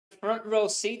front row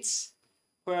seats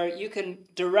where you can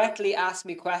directly ask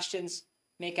me questions,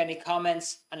 make any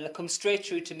comments, and it'll come straight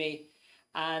through to me.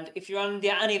 And if you're on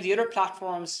any of the other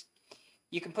platforms,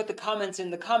 you can put the comments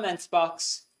in the comments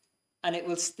box and it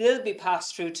will still be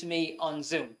passed through to me on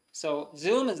Zoom. So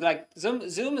Zoom is like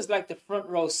the front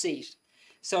row seat.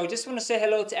 So I just want to say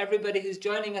hello to everybody who's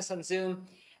joining us on Zoom.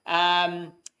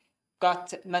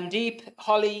 Got Mandeep,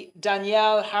 Holly,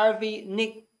 Danielle, Harvey,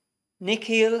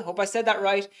 Nikhil, hope I said that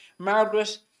right,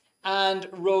 Margaret, and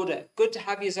Rhoda. Good to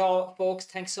have you all, folks.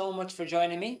 Thanks so much for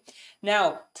joining me.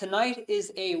 Now, tonight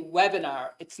is a webinar.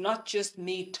 It's not just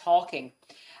me talking.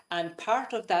 And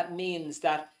part of that means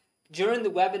that during the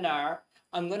webinar,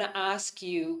 I'm going to ask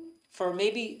you for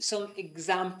maybe some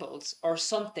examples or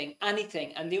something,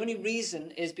 anything. And the only reason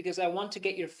is because I want to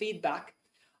get your feedback.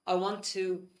 I want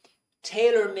to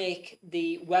tailor make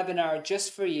the webinar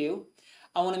just for you.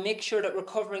 I want to make sure that we're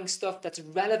covering stuff that's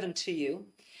relevant to you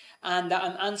and that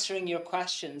I'm answering your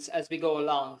questions as we go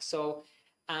along. So,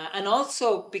 and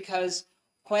also because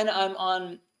when I'm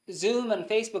on Zoom and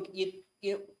Facebook,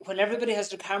 when everybody has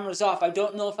their cameras off, I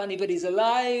don't know if anybody's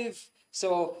alive.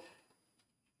 So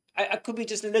I could be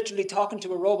just literally talking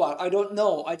to a robot. I don't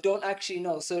know. I don't actually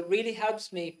know. So it really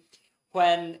helps me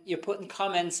when you're putting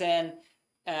comments in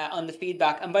on the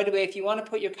feedback. And by the way, if you want to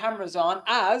put your cameras on,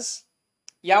 as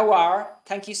Yawar,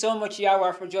 thank you so much,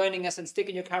 Yawar, for joining us and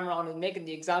sticking your camera on and making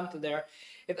the example there.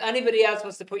 If anybody else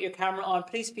wants to put your camera on,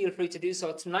 please feel free to do so.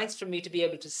 It's nice for me to be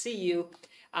able to see you.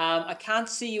 I can't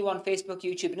see you on Facebook,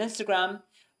 YouTube, and Instagram,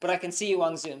 but I can see you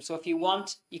on Zoom. So if you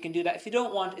want, you can do that. If you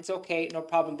don't want, it's okay, no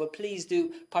problem. But please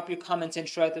do pop your comments in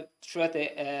throughout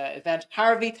the event.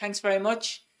 Harvey, thanks very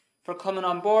much for coming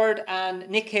on board. And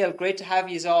Nikhil, great to have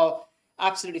you all.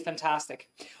 Absolutely fantastic.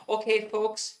 Okay,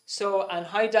 folks. So, and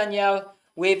hi, Danielle.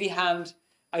 Wavy hand.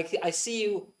 I see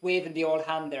you waving the old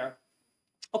hand there.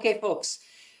 Okay, folks.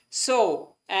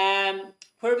 So, where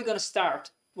are we going to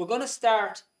start? We're going to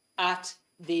start at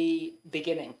the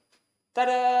beginning.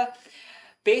 Ta-da!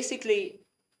 Basically,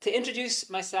 to introduce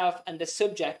myself and the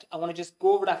subject, I want to just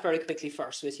go over that very quickly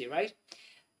first with you, right?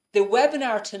 The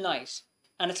webinar tonight,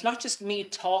 and it's not just me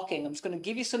talking, I'm just going to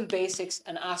give you some basics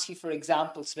and ask you for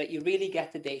examples so that you really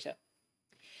get the data.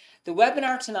 The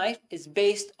webinar tonight is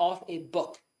based off a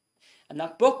book, and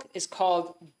that book is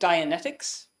called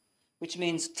Dianetics, which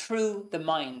means through the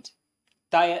mind.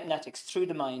 Dianetics, through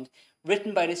the mind,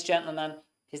 written by this gentleman.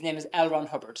 His name is L. Ron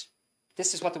Hubbard.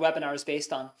 This is what the webinar is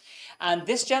based on. And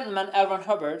this gentleman, L. Ron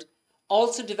Hubbard,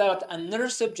 also developed another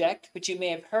subject, which you may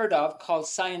have heard of, called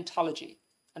Scientology.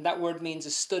 And that word means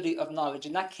a study of knowledge.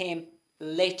 And that came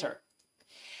later.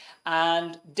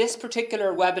 And this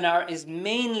particular webinar is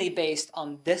mainly based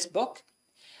on this book.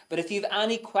 But if you have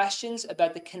any questions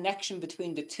about the connection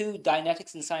between the two,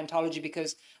 Dianetics and Scientology,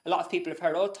 because a lot of people have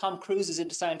heard, oh, Tom Cruise is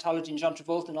into Scientology and John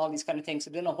Travolta and all these kind of things.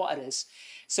 So they don't know what it is.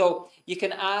 So you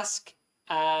can ask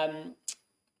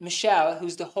Michelle,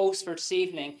 who's the host for this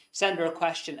evening, send her a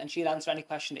question and she'll answer any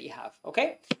question that you have.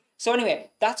 Okay? So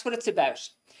anyway, that's what it's about.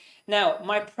 Now,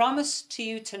 my promise to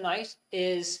you tonight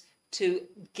is to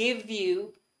give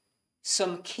you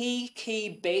some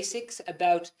key basics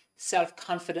about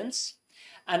self-confidence,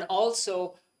 and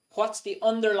also what's the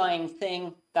underlying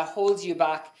thing that holds you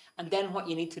back, and then what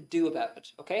you need to do about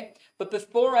it, okay? But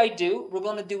before I do, we're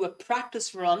going to do a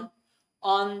practice run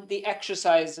on the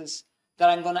exercises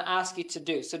that I'm going to ask you to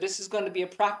do. So this is going to be a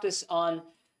practice on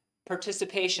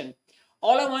participation.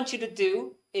 All I want you to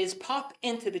do is pop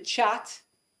into the chat,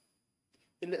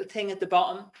 the little thing at the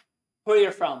bottom, where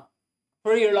you're from,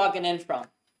 where you're logging in from.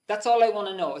 That's all I want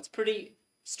to know. It's pretty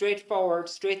straightforward,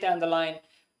 straight down the line.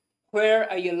 Where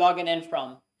are you logging in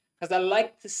from? Because I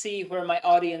like to see where my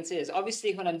audience is.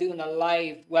 Obviously, when I'm doing a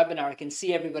live webinar, I can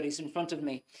see everybody's in front of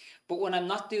me. But when I'm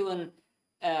not doing,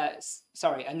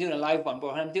 I'm doing a live one,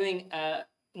 but when I'm doing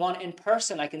one in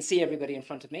person, I can see everybody in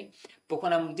front of me. But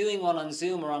when I'm doing one on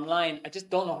Zoom or online, I just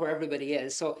don't know where everybody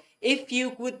is. So if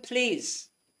you would please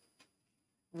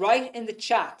write in the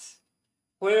chat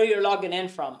where you're logging in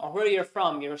from, or where you're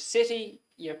from, your city,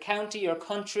 your county, your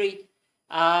country,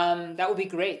 that would be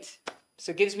great.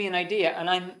 So it gives me an idea. And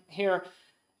I'm here,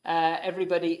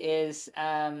 everybody is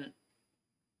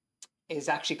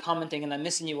actually commenting and I'm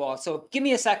missing you all. So give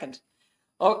me a second.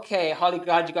 Okay, Holly,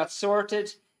 glad you got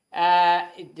sorted.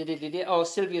 Oh,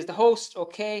 Sylvia's the host.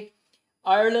 Okay.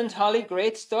 Ireland, Holly,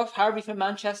 great stuff. Harvey from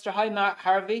Manchester. Hi,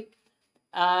 Harvey.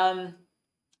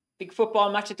 Big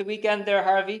football match at the weekend there,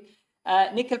 Harvey.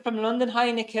 Nikhil from London. Hi,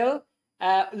 Nikhil.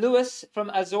 Lewis from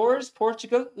Azores,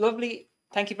 Portugal. Lovely.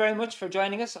 Thank you very much for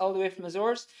joining us all the way from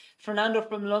Azores. Fernando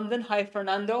from London. Hi,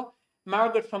 Fernando.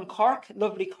 Margaret from Cork.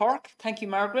 Lovely Cork. Thank you,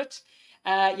 Margaret.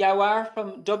 Yawar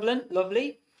from Dublin,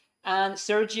 lovely. And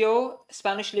Sergio,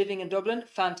 Spanish living in Dublin,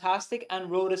 fantastic.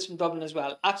 And Rhoda's from Dublin as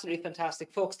well, absolutely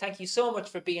fantastic. Folks, thank you so much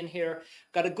for being here.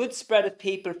 Got a good spread of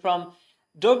people from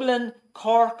Dublin,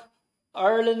 Cork,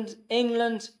 Ireland,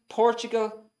 England,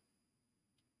 Portugal.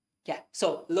 Yeah,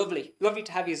 so lovely. Lovely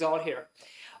to have you all here.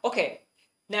 Okay,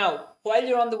 now, while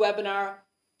you're on the webinar,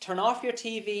 turn off your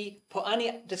TV, put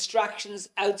any distractions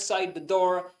outside the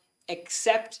door,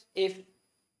 except if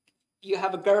you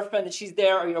have a girlfriend and she's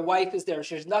there or your wife is there.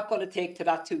 She's not going to take to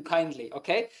that too kindly,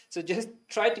 okay? So just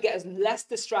try to get as less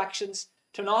distractions.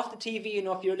 Turn off the TV, you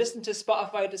know, if you're listening to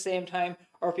Spotify at the same time,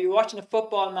 or if you're watching a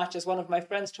football match, as one of my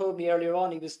friends told me earlier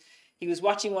on, he was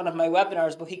watching one of my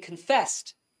webinars, but he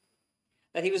confessed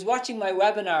that he was watching my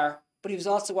webinar, but he was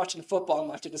also watching a football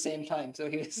match at the same time. So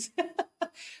he was...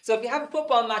 So if you have a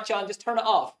football match on, just turn it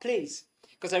off, please,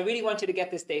 because I really want you to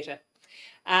get this data.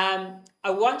 I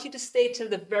want you to stay till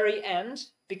the very end,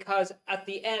 because at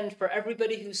the end, for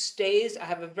everybody who stays, I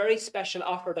have a very special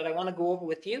offer that I want to go over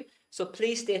with you. So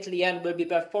please stay till the end. We'll be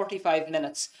about 45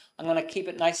 minutes. I'm going to keep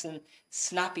it nice and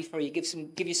snappy for you,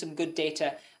 give you some good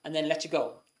data, and then let you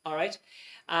go. All right.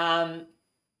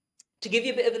 To give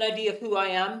you a bit of an idea of who I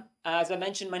am, as I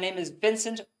mentioned, my name is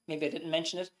Vincent. Maybe I didn't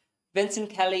mention it. Vincent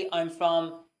Kelly. I'm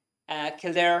from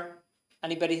Kildare.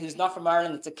 Anybody who's not from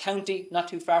Ireland, it's a county not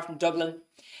too far from Dublin.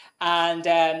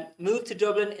 And moved to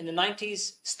Dublin in the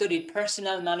 90s, studied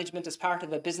personnel management as part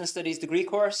of a business studies degree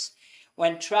course.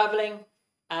 Went traveling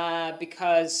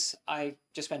because I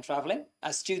just went traveling,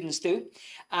 as students do.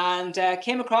 And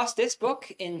came across this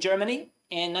book in Germany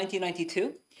in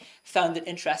 1992. Found it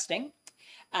interesting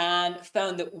and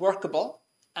found it workable,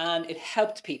 and it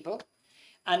helped people.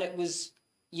 And it was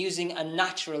using a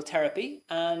natural therapy,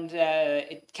 and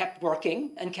it kept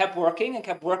working and kept working and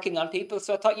kept working on people.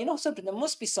 So I thought, you know something, there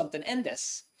must be something in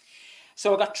this.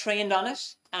 So I got trained on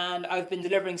it, and I've been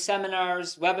delivering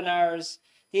seminars, webinars,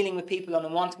 dealing with people on a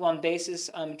one-to-one basis.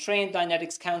 I'm a trained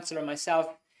Dianetics counselor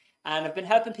myself, and I've been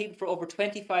helping people for over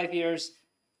 25 years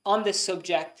on this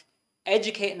subject,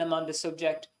 educating them on this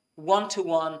subject,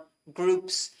 one-to-one,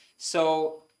 groups.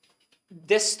 So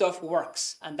this stuff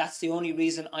works, and that's the only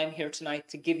reason I'm here tonight,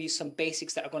 to give you some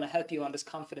basics that are going to help you on this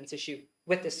confidence issue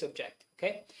with this subject,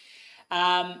 okay?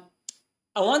 I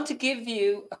want to give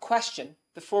you a question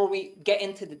before we get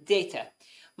into the data.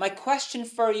 My question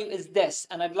for you is this,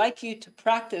 and I'd like you to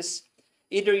practice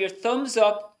either your thumbs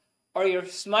up or your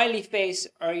smiley face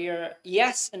or your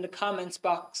yes in the comments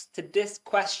box to this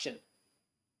question.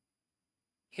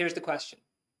 Here's the question.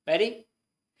 Ready?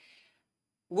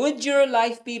 Would your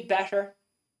life be better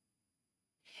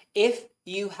if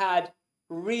you had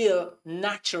real,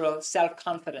 natural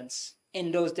self-confidence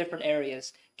in those different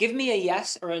areas? Give me a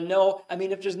yes or a no. I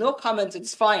mean, if there's no comments,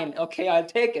 it's fine. Okay, I'll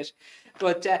take it.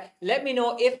 But let me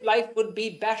know if life would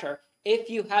be better if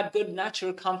you had good,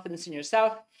 natural confidence in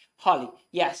yourself. Holly,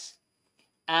 yes.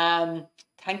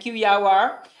 Thank you,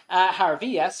 Yawar. Harvey,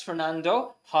 yes.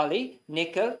 Fernando, Holly,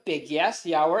 Nickel, big yes.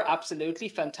 Yawar, absolutely.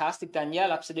 Fantastic.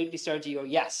 Danielle, absolutely. Sergio,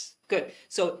 yes. Good.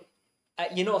 So,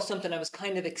 you know something, I was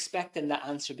kind of expecting that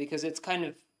answer, because it's kind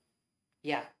of,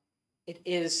 yeah, it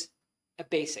is a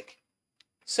basic.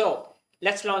 So,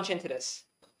 let's launch into this.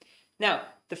 Now,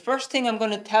 the first thing I'm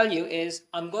going to tell you is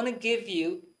I'm going to give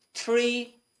you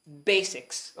 3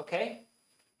 basics, okay?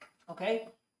 Okay?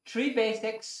 3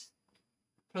 basics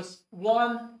plus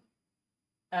 1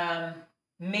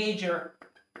 major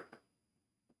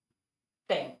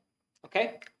thing,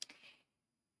 okay?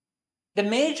 The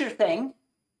major thing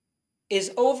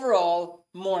is overall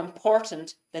more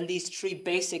important than these 3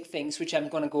 basic things, which I'm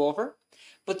going to go over.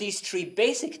 But these 3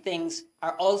 basic things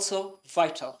are also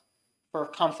vital for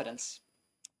confidence.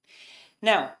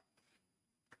 Now,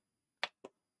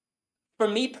 for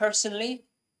me personally,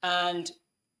 and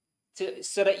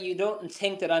so that you don't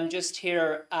think that I'm just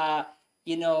here,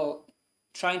 you know,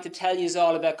 trying to tell you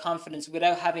all about confidence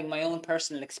without having my own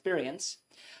personal experience.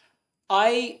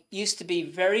 I used to be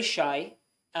very shy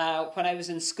when I was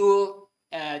in school,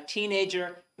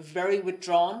 teenager, very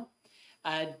withdrawn.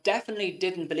 Definitely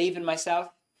didn't believe in myself.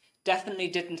 Definitely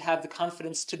didn't have the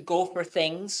confidence to go for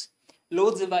things.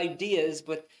 Loads of ideas,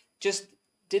 but just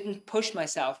didn't push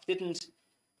myself. Didn't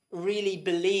really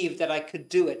believe that I could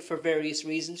do it for various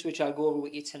reasons, which I'll go over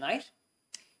with you tonight.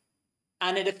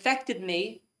 And it affected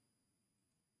me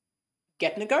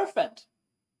getting a girlfriend,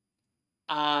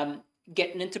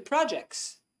 getting into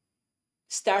projects,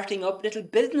 starting up little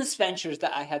business ventures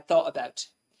that I had thought about.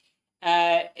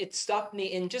 It stopped me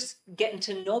in just getting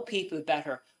to know people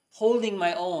better, holding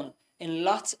my own in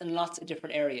lots and lots of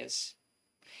different areas.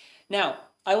 Now,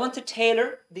 I want to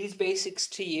tailor these basics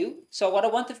to you. So what I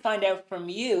want to find out from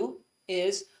you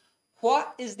is,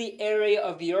 what is the area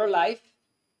of your life,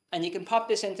 and you can pop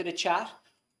this into the chat,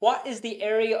 what is the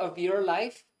area of your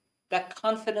life that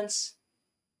confidence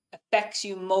affects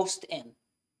you most in?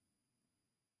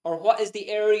 Or what is the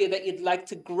area that you'd like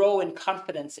to grow in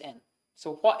confidence in?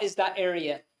 So what is that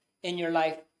area in your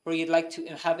life where you'd like to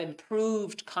have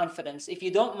improved confidence? If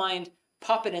you don't mind,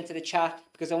 pop it into the chat,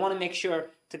 because I want to make sure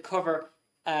to cover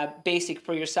basic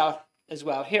for yourself as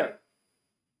well here.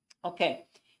 Okay.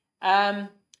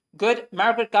 Good.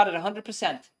 Margaret got it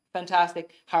 100%.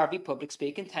 Fantastic. Harvey, public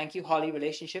speaking. Thank you. Holly,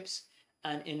 relationships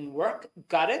and in work.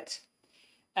 Got it.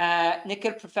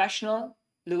 Nikhil, professional.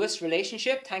 Lewis,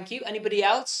 relationship. Thank you. Anybody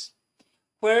else?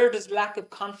 Where does lack of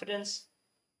confidence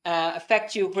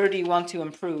affect you? Where do you want to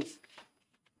improve?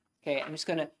 Okay, I'm just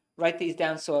going to write these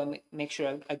down so I make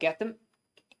sure I get them.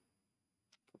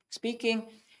 Speaking.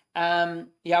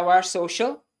 Yawar,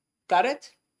 social. Got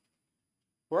it.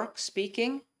 Work,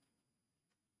 speaking.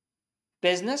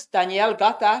 Business. Danielle,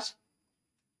 got that.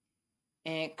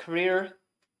 And career,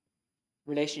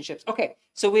 relationships. Okay,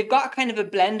 so we've got kind of a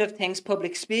blend of things.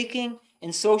 Public speaking,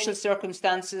 in social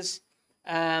circumstances.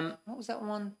 What was that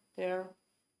one there?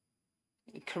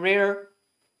 Career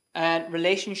and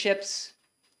relationships.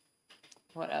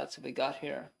 What else have we got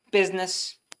here?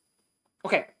 Business.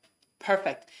 Okay,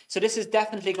 perfect. So this is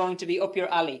definitely going to be up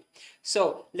your alley.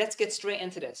 So let's get straight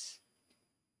into this.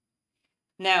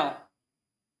 Now,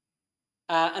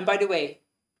 and by the way,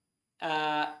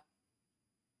 I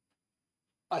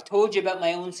told you about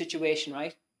my own situation,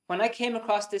 right? When I came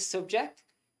across this subject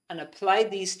and applied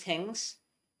these things,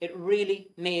 it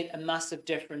really made a massive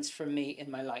difference for me in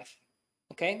my life,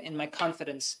 okay? In my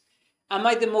confidence. Am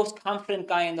I the most confident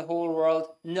guy in the whole world?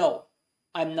 No,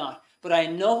 I'm not. But I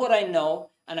know what I know,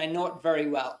 and I know it very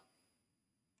well.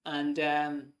 And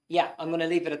yeah, I'm going to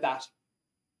leave it at that.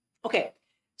 Okay,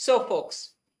 so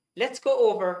folks, let's go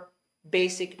over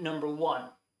basic number 1,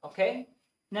 okay?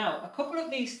 Now, a couple of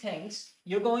these things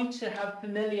you're going to have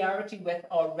familiarity with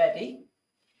already,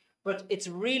 but it's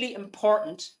really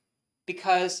important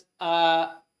because,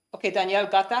 okay, Danielle,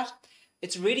 got that?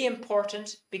 It's really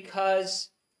important because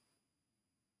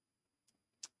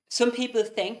some people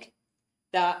think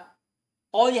that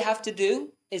all you have to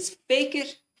do is fake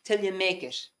it till you make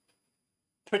it.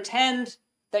 Pretend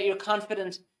that you're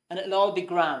confident and it'll all be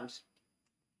grand.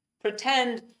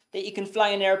 Pretend that you can fly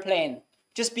an airplane.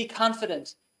 Just be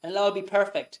confident and it'll all be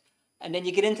perfect. And then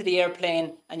you get into the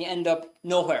airplane and you end up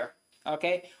nowhere,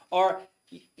 okay? Or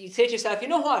you say to yourself, you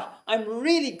know what? I'm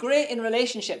really great in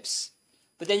relationships.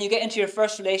 But then you get into your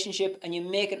first relationship and you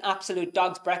make an absolute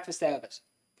dog's breakfast out of it.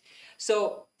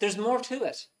 So there's more to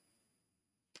it.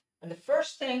 And the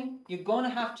first thing you're going to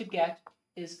have to get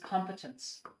is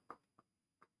competence.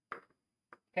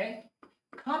 Okay?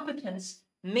 Competence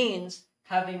means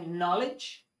having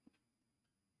knowledge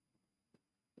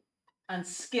and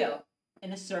skill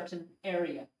in a certain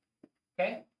area.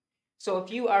 Okay? So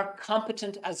if you are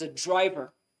competent as a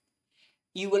driver,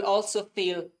 you will also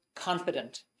feel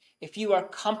confident. If you are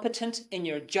competent in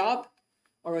your job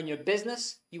or in your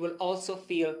business, you will also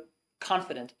feel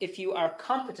confident. If you are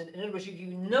competent, in other words, if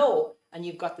you know and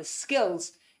you've got the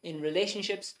skills in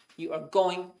relationships, you are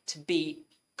going to be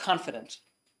confident.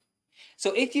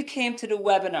 So if you came to the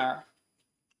webinar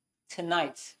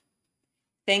tonight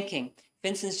thinking,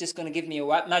 Vincent's just going to give me a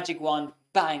magic wand,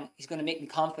 bang, he's going to make me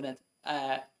confident,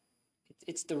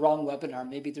 it's the wrong webinar.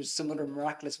 Maybe there's some other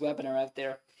miraculous webinar out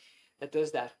there that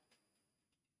does that.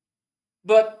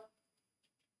 But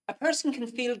a person can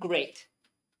feel great,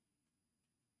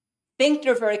 think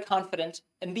they're very confident,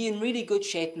 and be in really good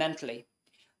shape mentally.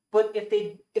 But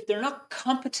if they're not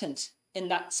competent in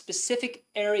that specific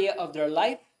area of their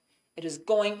life, it is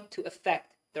going to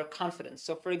affect their confidence.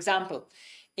 So for example,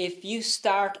 if you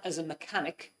start as a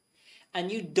mechanic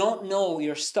and you don't know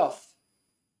your stuff,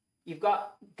 you've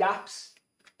got gaps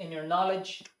in your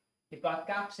knowledge, you've got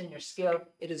gaps in your skill,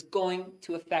 it is going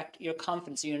to affect your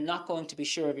confidence. You're not going to be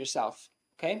sure of yourself,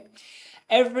 okay?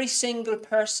 Every single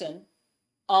person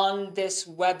on this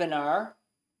webinar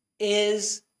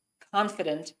is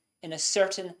confident in a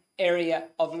certain area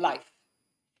of life.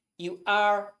 You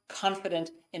are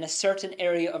confident in a certain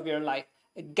area of your life.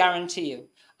 I guarantee you.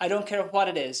 I don't care what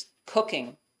it is.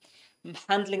 Cooking,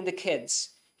 handling the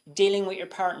kids, dealing with your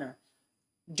partner,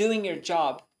 doing your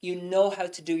job. You know how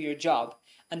to do your job.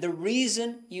 And the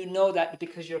reason you know that is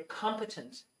because you're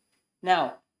competent.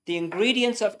 Now, the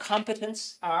ingredients of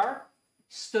competence are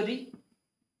study.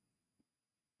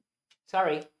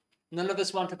 Sorry, none of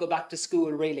us want to go back to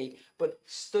school really, but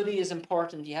study is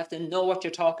important. You have to know what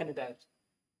you're talking about.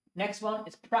 Next one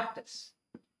is practice.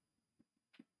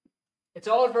 It's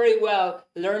all very well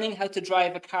learning how to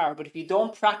drive a car, but if you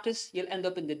don't practice, you'll end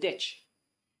up in the ditch.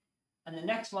 And the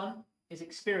next one is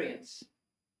experience.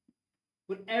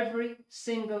 With every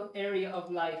single area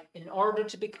of life, in order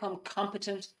to become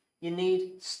competent, you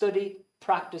need study,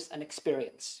 practice, and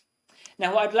experience.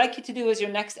 Now, what I'd like you to do as your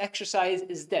next exercise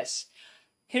is this.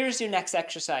 Here's your next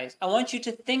exercise. I want you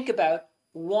to think about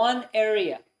one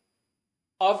area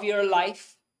of your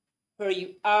life where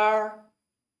you are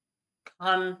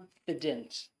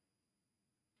confident.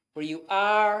 Where you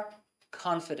are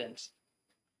confident.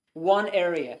 One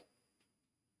area.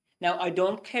 Now, I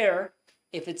don't care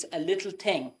if it's a little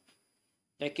thing,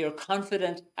 like you're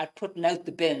confident at putting out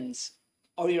the bins,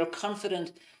 or you're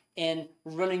confident in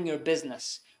running your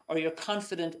business, or you're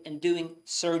confident in doing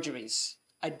surgeries.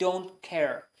 I don't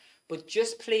care. But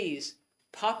just please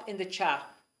pop in the chat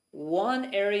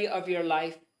one area of your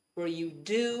life where you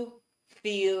do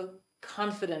feel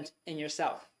confident in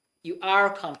yourself. You are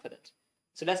confident.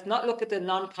 So let's not look at the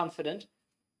non-confident,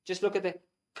 just look at the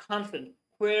confident.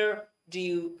 What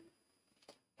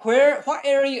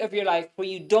area of your life where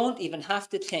you don't even have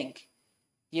to think,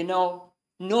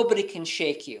 nobody can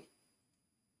shake you?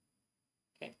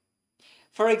 Okay.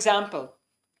 For example,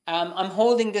 I'm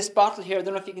holding this bottle here. I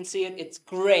don't know if you can see it. It's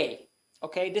grey.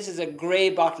 Okay, this is a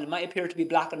grey bottle. It might appear to be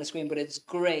black on the screen, but it's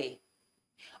grey.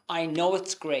 I know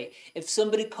it's grey. If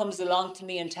somebody comes along to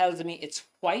me and tells me it's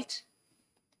white,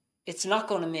 it's not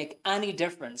going to make any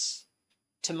difference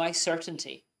to my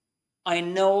certainty. I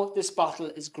know this bottle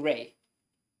is grey.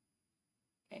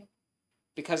 Okay?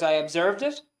 Because I observed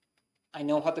it. I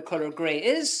know what the colour grey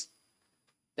is.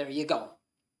 There you go.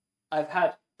 I've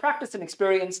had practice and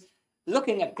experience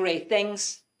looking at grey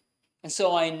things, and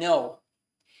so I know.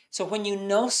 So when you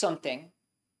know something,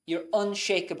 you're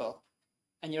unshakable,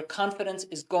 and your confidence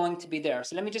is going to be there.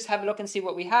 So let me just have a look and see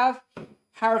what we have.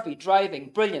 Harvey,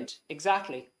 driving, brilliant,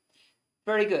 exactly.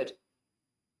 Very good.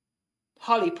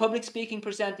 Holly, public speaking,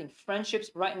 presenting, friendships,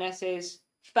 writing essays,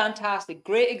 fantastic.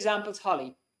 Great examples,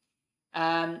 Holly.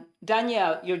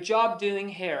 Danielle, your job doing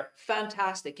hair,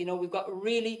 fantastic. We've got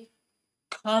really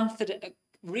competent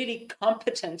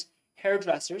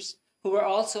hairdressers who are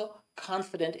also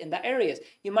confident in that areas.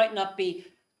 You might not be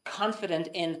confident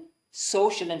in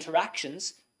social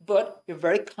interactions, but you're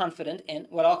very confident in,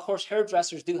 well, of course,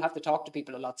 hairdressers do have to talk to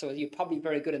people a lot, so you're probably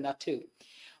very good in that too.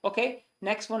 Okay,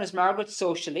 next one is Margaret,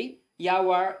 socially.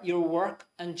 Yawar, your work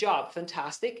and job,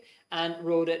 fantastic. And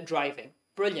Rhoda, driving,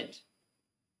 brilliant.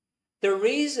 The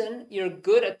reason you're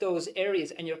good at those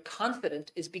areas and you're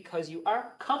confident is because you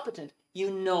are competent. You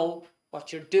know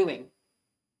what you're doing.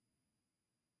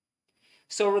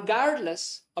 So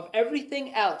regardless of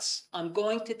everything else I'm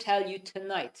going to tell you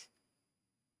tonight,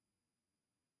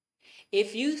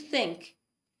 if you think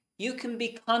you can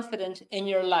be confident in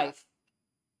your life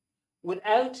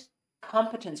without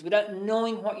competence, without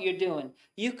knowing what you're doing,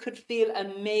 you could feel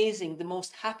amazing, the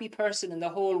most happy person in the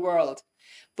whole world.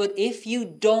 But if you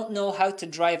don't know how to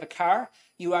drive a car,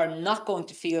 you are not going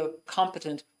to feel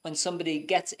competent when somebody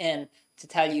gets in to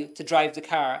tell you to drive the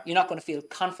car. You're not going to feel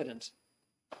confident.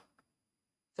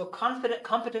 So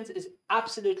competence is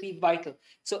absolutely vital.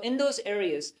 So in those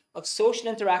areas of social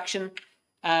interaction,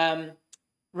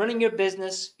 running your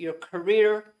business, your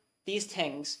career, these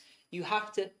things, you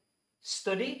have to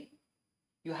study,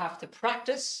 you have to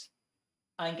practice,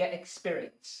 and get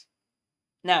experience.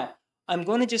 Now, I'm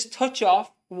going to just touch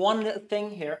off one little thing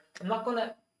here. I'm not going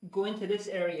to go into this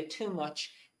area too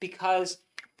much because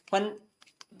when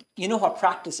you know what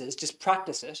practice is, just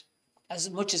practice it as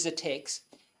much as it takes.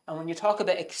 And when you talk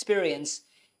about experience,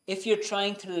 if you're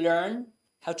trying to learn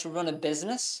how to run a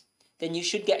business, then you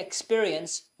should get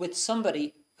experience with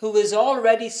somebody who is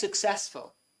already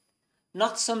successful,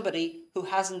 not somebody who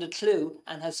hasn't a clue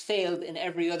and has failed in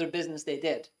every other business they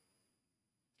did.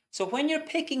 So when you're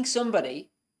picking somebody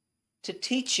to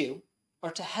teach you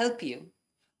or to help you,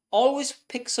 always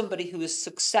pick somebody who is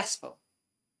successful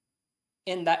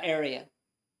in that area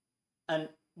and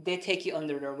they take you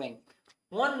under their wing.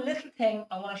 One little thing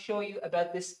I want to show you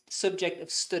about this subject of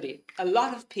study. A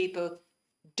lot of people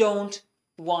don't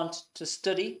want to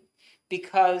study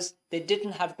because they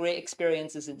didn't have great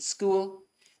experiences in school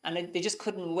and they just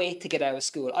couldn't wait to get out of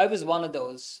school. I was one of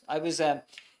those. I was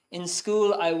in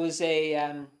school,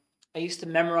 I used to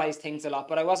memorize things a lot,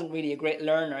 but I wasn't really a great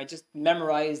learner. I just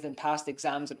memorized and passed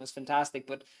exams. It was fantastic,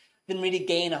 but didn't really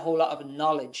gain a whole lot of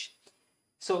knowledge.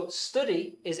 So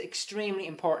study is extremely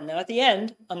important. Now at the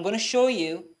end, I'm going to show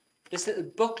you this little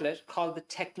booklet called The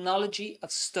Technology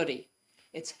of Study.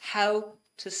 It's how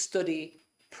to study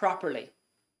properly.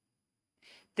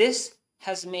 This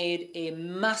has made a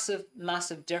massive,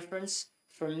 massive difference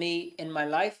for me in my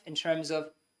life in terms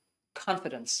of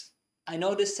confidence. I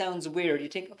know this sounds weird. You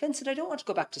think, oh, Vincent, I don't want to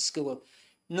go back to school.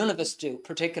 None of us do,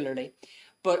 particularly.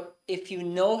 But if you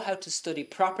know how to study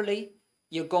properly,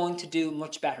 you're going to do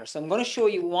much better. So I'm going to show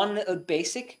you one little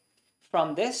basic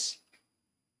from this.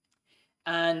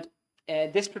 And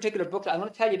this particular book, I'm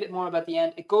going to tell you a bit more about the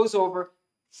end. It goes over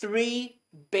 3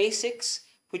 basics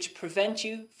which prevent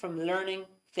you from learning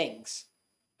things.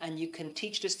 And you can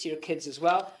teach this to your kids as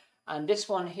well. And this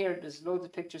one here, there's loads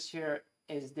of pictures here,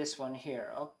 is this one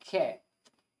here. Okay.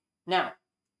 Now,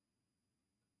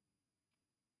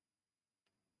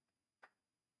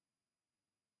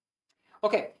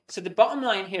 okay, so the bottom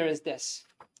line here is this,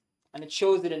 and it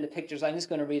shows it in the pictures. I'm just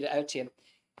going to read it out to you.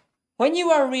 When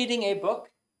you are reading a book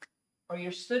or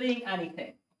you're studying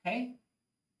anything, okay,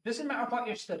 doesn't matter what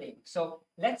you're studying. So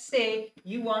let's say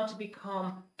you want to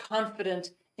become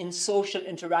confident in social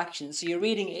interaction. So you're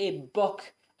reading a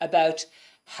book about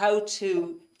how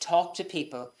to talk to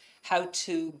people, how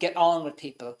to get on with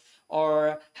people,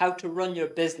 or how to run your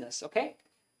business, okay?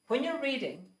 When you're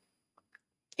reading,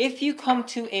 if you come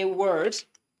to a word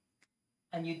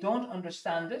and you don't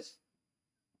understand it,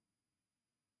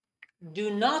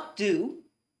 do not do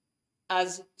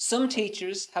as some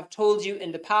teachers have told you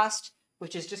in the past,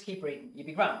 which is just keep reading. You'll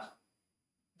be grand.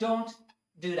 Don't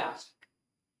do that.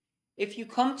 If you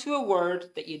come to a word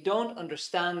that you don't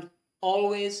understand,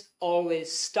 always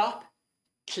stop,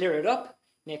 clear it up,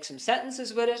 make some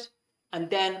sentences with it, and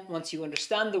then once you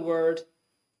understand the word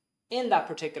in that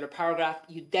particular paragraph,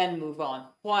 you then move on.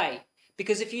 Why?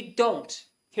 Because if you don't,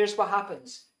 here's what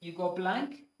happens. You go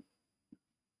blank,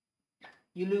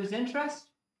 you lose interest,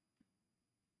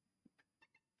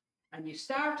 and you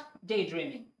start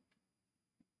daydreaming.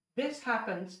 This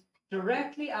happens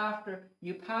directly after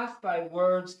you pass by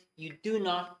words you do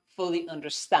not fully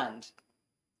understand.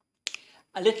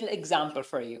 A little example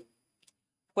for you.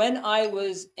 When I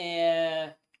was,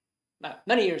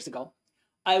 many years ago,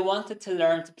 I wanted to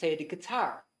learn to play the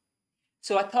guitar.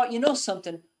 So I thought, you know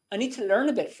something, I need to learn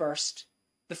a bit first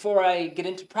before I get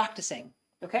into practicing,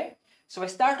 okay? So I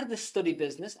started the study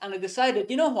business and I decided,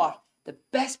 you know what? The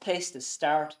best place to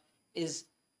start is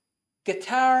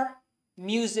guitar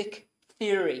music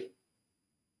theory.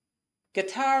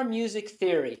 Guitar music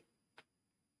theory.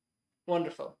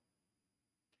 Wonderful.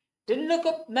 Didn't look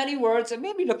up many words. I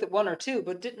maybe looked at 1 or 2,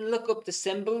 but didn't look up the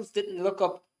symbols, didn't look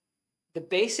up the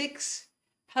basics.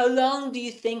 How long do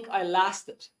you think I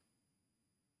lasted?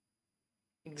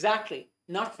 Exactly,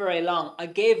 not very long. I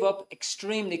gave up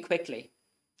extremely quickly.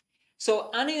 So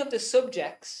any of the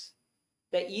subjects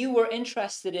that you were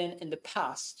interested in the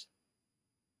past,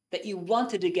 that you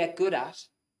wanted to get good at,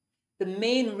 the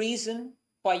main reason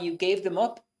why you gave them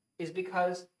up is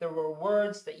because there were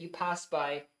words that you passed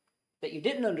by that you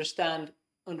didn't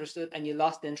understood, and you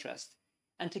lost interest.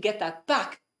 And to get that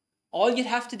back, all you'd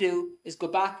have to do is go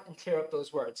back and clear up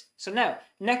those words. So now,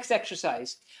 next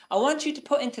exercise. I want you to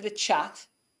put into the chat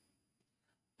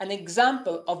an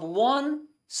example of one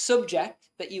subject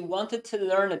that you wanted to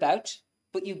learn about,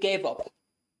 but you gave up.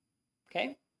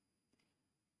 Okay?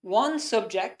 One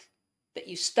subject that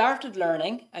you started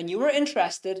learning and you were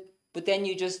interested, but then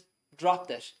you just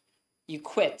dropped it. You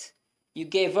quit. You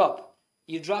gave up.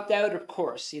 You dropped out of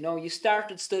course. You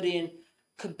started studying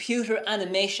computer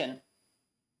animation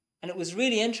and it was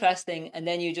really interesting, and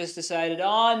then you just decided,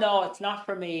 oh no, it's not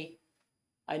for me.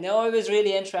 I know I was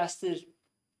really interested,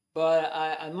 but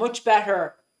I'm much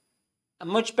better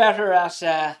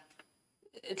at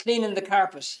cleaning the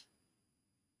carpet.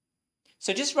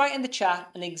 So just write in the chat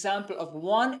an example of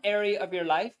one area of your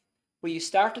life where you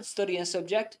started studying a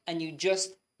subject and you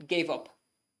just gave up.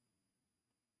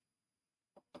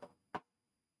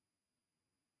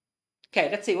 Okay,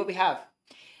 let's see what we have.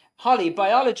 Holly,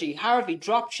 biology. Harvey,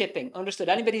 drop shipping. Understood.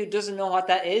 Anybody who doesn't know what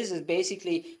that is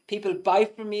basically people buy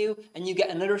from you and you get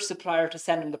another supplier to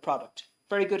send them the product.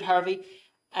 Very good, Harvey.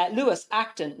 Lewis,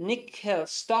 Acton, Nick Hill,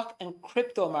 stock and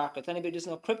crypto markets. Anybody who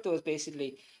doesn't know, crypto is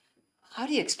basically, how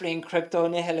do you explain crypto,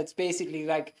 Nihil? It's basically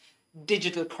like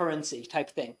digital currency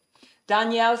type thing.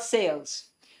 Danielle, sales.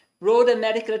 Rhoda,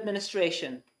 medical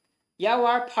administration.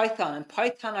 Yawar, Python. And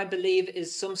Python, I believe,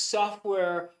 is some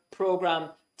software program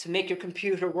to make your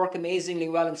computer work amazingly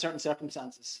well in certain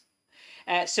circumstances.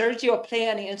 Sergio, play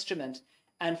any instrument.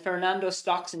 And Fernando,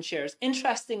 stocks and shares.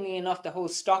 Interestingly enough, the whole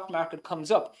stock market comes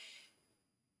up.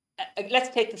 Let's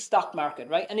take the stock market,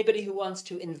 right? Anybody who wants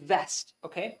to invest,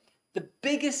 okay? The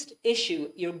biggest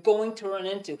issue you're going to run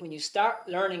into when you start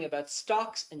learning about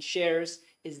stocks and shares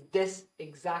is this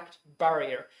exact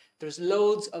barrier. There's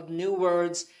loads of new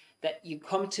words that you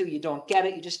come to, you don't get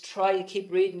it, you just try, you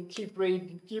keep reading, keep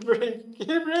reading, keep reading,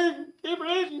 keep reading, keep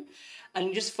reading, and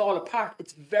you just fall apart.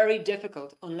 It's very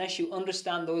difficult unless you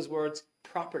understand those words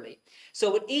properly.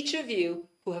 So with each of you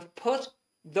who have put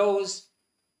those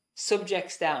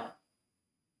subjects down,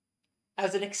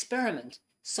 as an experiment,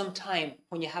 sometime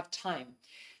when you have time,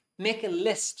 make a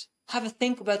list, have a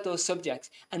think about those subjects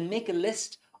and make a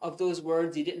list of those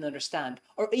words you didn't understand.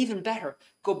 Or even better,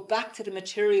 go back to the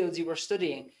materials you were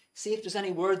studying, see if there's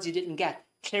any words you didn't get,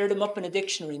 clear them up in a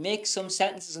dictionary, make some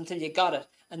sentences until you got it,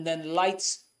 and then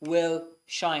lights will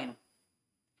shine.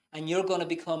 And you're going to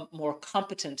become more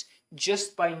competent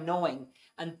just by knowing.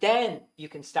 And then you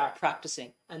can start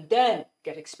practicing and then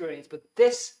get experience. But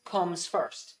this comes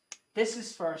first. This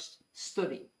is first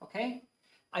study, okay?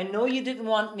 I know you didn't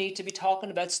want me to be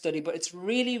talking about study, but it's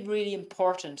really, really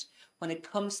important when it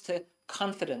comes to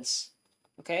confidence,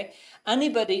 okay?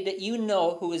 Anybody that you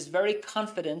know who is very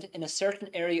confident in a certain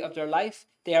area of their life,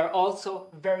 they are also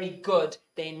very good.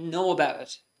 They know about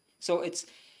it. So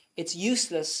it's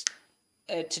useless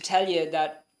to tell you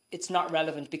that it's not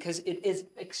relevant, because it is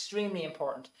extremely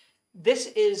important. This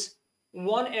is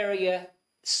one area.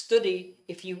 Study,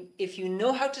 if you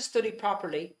know how to study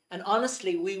properly, and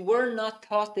honestly, we were not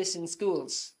taught this in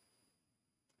schools.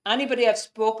 Anybody I've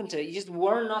spoken to, you just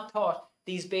were not taught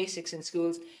these basics in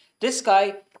schools. This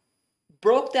guy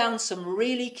broke down some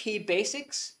really key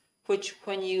basics, which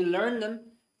when you learn them,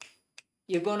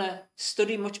 you're going to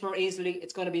study much more easily.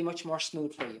 It's going to be much more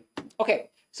smooth for you. Okay,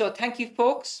 so thank you,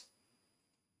 folks.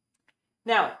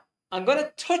 Now, I'm going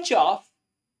to touch off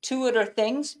two other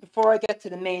things before I get to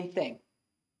the main thing,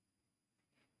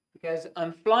 because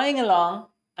I'm flying along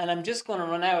and I'm just going to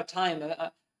run out of time.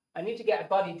 I need to get a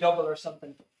body double or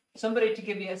something. Somebody to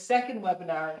give me a second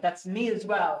webinar, that's me as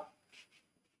well,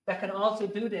 that can also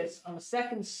do this on a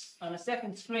second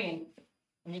screen,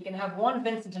 and you can have one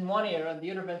Vincent in one ear and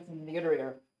the other Vincent in the other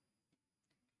ear.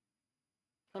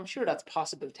 I'm sure that's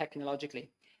possible technologically.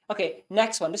 Okay,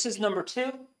 next one. This is number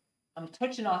 2. I'm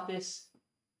touching off this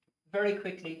very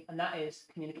quickly, and that is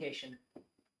communication.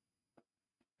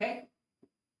 Okay?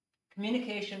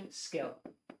 Communication skill.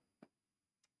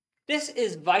 This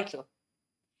is vital.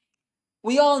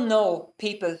 We all know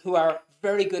people who are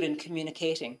very good in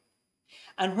communicating.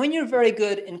 And when you're very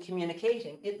good in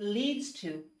communicating, it leads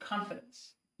to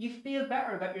confidence. You feel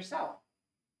better about yourself.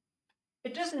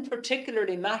 It doesn't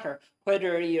particularly matter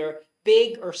whether you're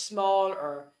big or small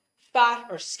or fat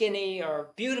or skinny or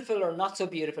beautiful or not so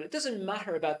beautiful. It doesn't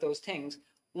matter about those things.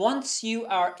 Once you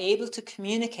are able to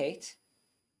communicate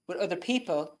with other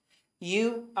people,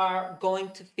 you are going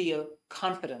to feel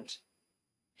confident.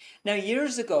 Now,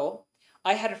 years ago,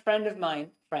 I had a friend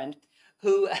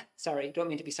who, sorry, don't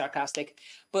mean to be sarcastic,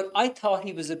 but I thought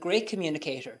he was a great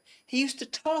communicator. He used to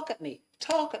talk at me,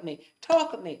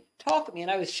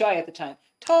 and I was shy at the time.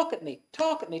 Talk at me.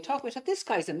 I thought, this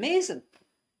guy's amazing.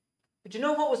 But you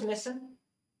know what was missing?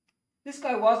 This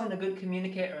guy wasn't a good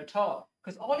communicator at all,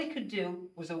 because all he could do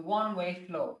was a one-way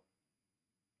flow.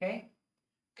 Okay?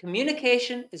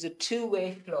 Communication is a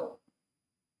two-way flow.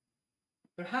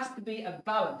 There has to be a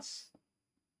balance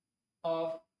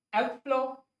of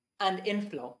outflow and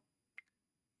inflow.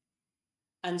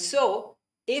 And so,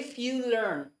 if you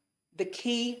learn the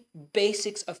key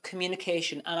basics of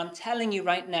communication, and I'm telling you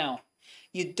right now,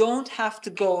 you don't have to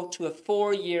go to a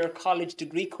 4-year college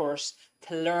degree course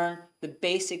to learn the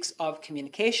basics of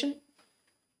communication.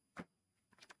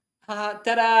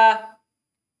 Ta-da!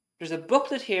 There's a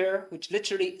booklet here which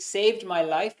literally saved my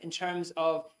life in terms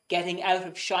of getting out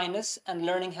of shyness and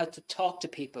learning how to talk to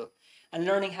people and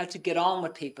learning how to get on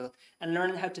with people and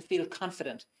learning how to feel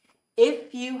confident.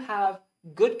 If you have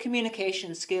good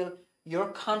communication skill, your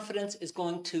confidence is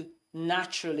going to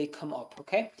naturally come up,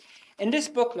 okay? In this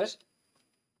booklet,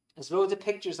 there's loads of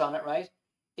pictures on it, right?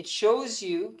 It shows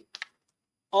you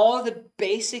all the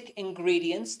basic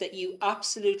ingredients that you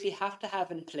absolutely have to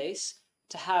have in place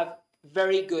to have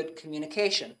very good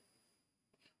communication.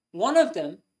 One of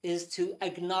them is to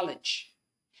acknowledge.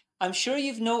 I'm sure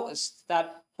you've noticed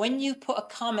that when you put a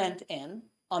comment in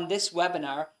on this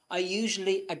webinar, I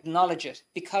usually acknowledge it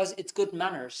because it's good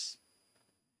manners.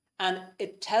 And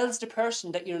it tells the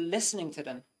person that you're listening to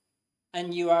them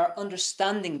and you are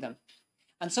understanding them.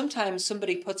 And sometimes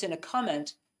somebody puts in a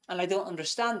comment and I don't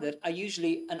understand it. I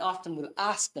usually and often will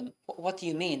ask them, what do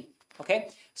you mean? Okay?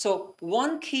 So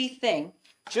one key thing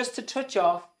just to touch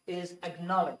off is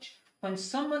acknowledge. When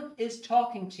someone is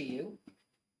talking to you,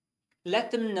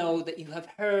 let them know that you have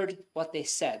heard what they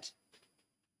said.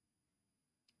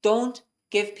 Don't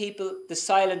give people the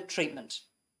silent treatment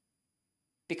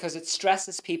because it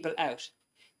stresses people out.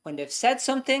 When they've said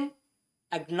something,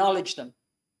 Acknowledge them.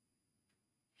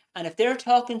 And if they're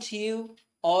talking to you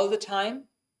all the time,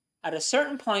 at a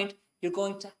certain point, you're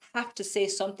going to have to say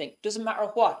something. Doesn't matter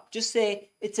what. Just say,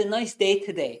 it's a nice day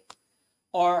today.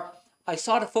 Or, I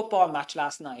saw the football match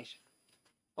last night.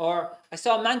 Or, I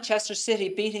saw Manchester City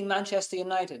beating Manchester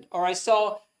United. Or, I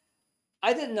saw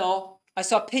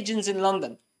pigeons in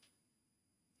London.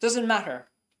 Doesn't matter.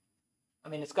 I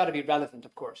mean, it's got to be relevant,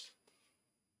 of course.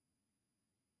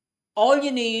 All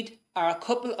you need are a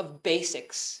couple of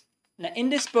basics. Now, in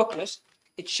this booklet,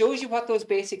 it shows you what those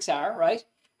basics are, right?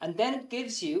 And then it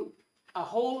gives you a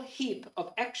whole heap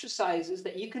of exercises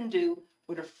that you can do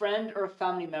with a friend or a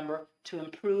family member to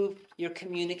improve your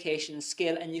communication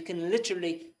skill. And you can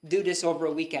literally do this over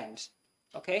a weekend,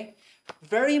 okay?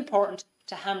 Very important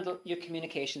to handle your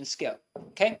communication skill,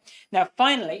 okay? Now,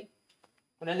 finally,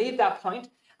 I'm going to leave that point.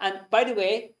 And by the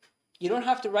way, you don't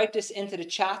have to write this into the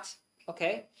chat,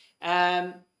 okay?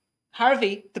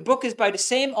 Harvey, the book is by the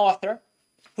same author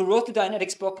who wrote the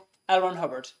Dianetics book, L. Ron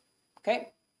Hubbard,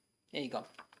 okay? There you go.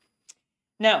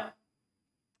 Now,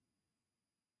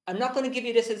 I'm not going to give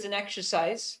you this as an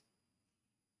exercise.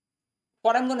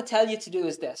 What I'm going to tell you to do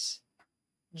is this.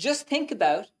 Just think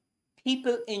about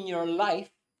people in your life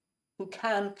who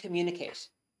can communicate.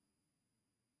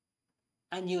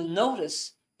 And you'll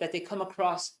notice that they come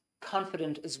across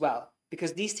confident as well,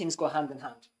 because these things go hand in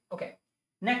hand. Okay,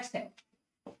 next thing.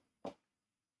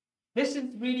 This is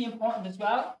really important as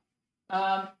well.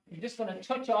 I'm just going to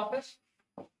touch off it,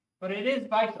 but it is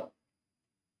vital.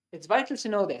 It's vital to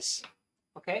know this,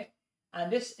 okay? And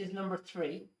this is number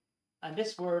 3, and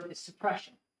this word is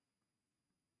suppression.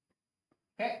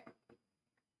 Okay?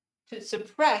 To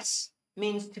suppress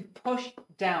means to push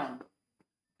down,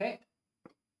 okay?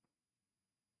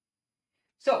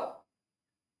 So,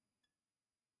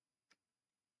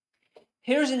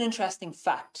 here's an interesting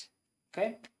fact,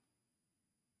 okay?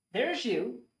 There's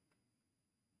you,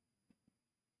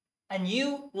 and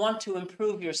you want to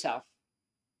improve yourself.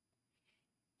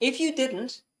 If you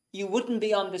didn't, you wouldn't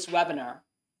be on this webinar.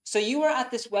 So you are at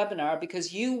this webinar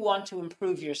because you want to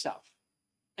improve yourself,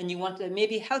 and you want to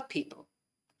maybe help people,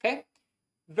 okay?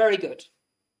 Very good.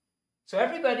 So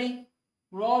everybody,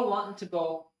 we're all wanting to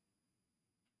go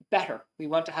better. We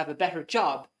want to have a better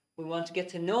job. We want to get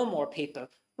to know more people.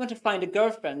 We want to find a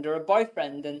girlfriend or a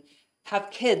boyfriend and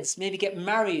have kids, maybe get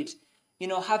married, you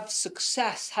know, have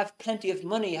success, have plenty of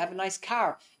money, have a nice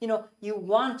car. You know, you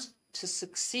want to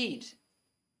succeed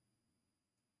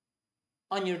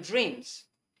on your dreams.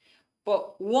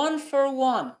 But one for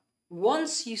one,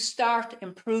 once you start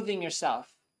improving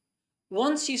yourself,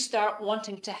 once you start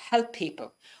wanting to help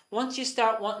people, once you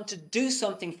start wanting to do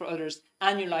something for others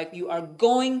in your life, you are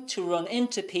going to run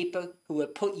into people who will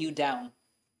put you down.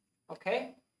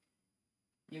 Okay?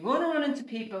 You're going to run into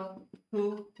people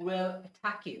who will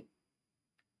attack you,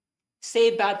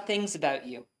 say bad things about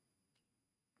you,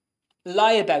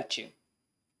 lie about you,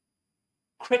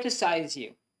 criticize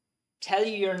you, tell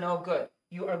you you're no good.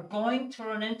 You are going to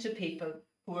run into people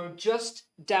who are just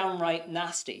downright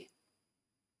nasty.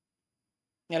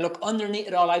 Now look, underneath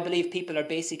it all, I believe people are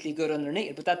basically good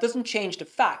underneath it, but that doesn't change the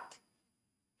fact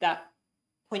that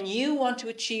when you want to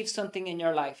achieve something in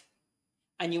your life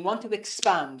and you want to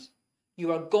expand,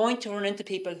 you are going to run into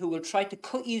people who will try to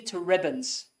cut you to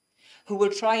ribbons, who will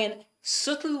try in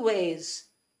subtle ways,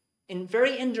 in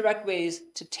very indirect ways,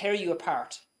 to tear you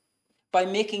apart by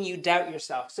making you doubt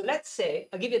yourself. So let's say,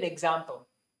 I'll give you an example.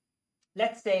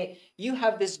 Let's say you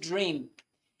have this dream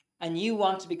and you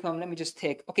want to become, let me just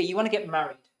take, okay, you want to get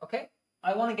married, okay?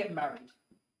 I want to get married.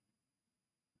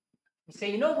 You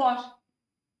say, you know what?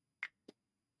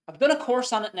 I've done a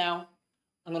course on it now.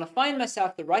 I'm going to find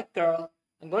myself the right girl.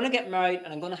 I'm going to get married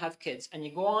and I'm going to have kids. And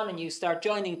you go on and you start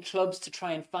joining clubs to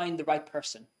try and find the right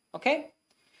person, okay?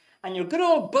 And your good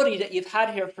old buddy that you've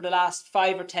had here for the last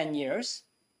 5 or 10 years,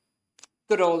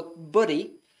 good old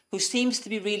buddy, who seems to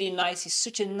be really nice. He's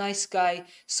such a nice guy,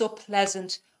 so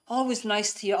pleasant, always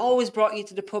nice to you, always brought you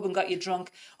to the pub and got you drunk,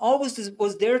 always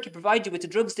was there to provide you with the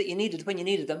drugs that you needed when you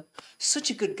needed them. Such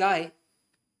a good guy.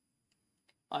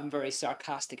 I'm very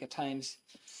sarcastic at times.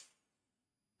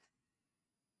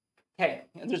 Okay,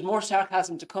 there's more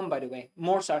sarcasm to come, by the way.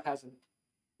 More sarcasm.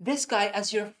 This guy,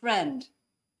 as your friend,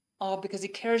 oh, because he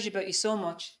cares about you so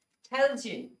much, tells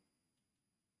you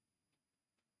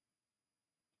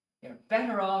you're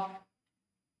better off,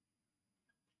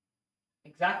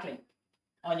 exactly,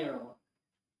 on your own.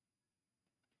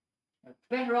 You're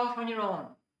better off on your own.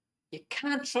 You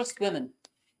can't trust women.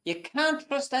 You can't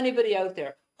trust anybody out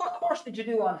there. What course did you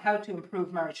do on how to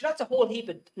improve marriage? That's a whole heap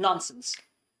of nonsense.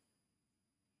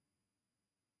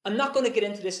 I'm not going to get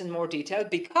into this in more detail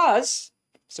because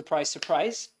surprise,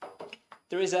 surprise,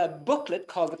 there is a booklet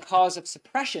called The Cause of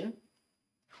Suppression,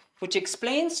 which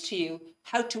explains to you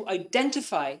how to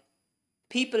identify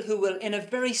people who will, in a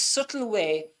very subtle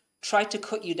way, try to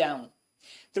cut you down.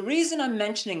 The reason I'm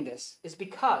mentioning this is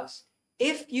because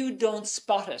if you don't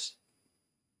spot it,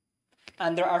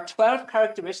 and there are 12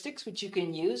 characteristics which you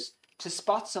can use to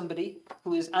spot somebody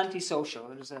who is antisocial.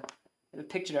 There's a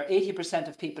picture there. 80%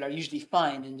 of people are usually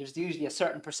fine, and there's usually a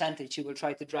certain percentage who will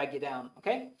try to drag you down,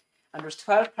 okay? And there's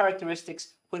 12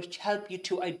 characteristics which help you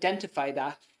to identify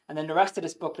that, and then the rest of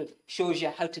this booklet shows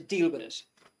you how to deal with it.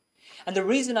 And the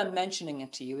reason I'm mentioning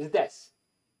it to you is this,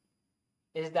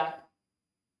 is that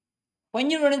when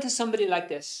you run into somebody like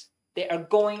this, they are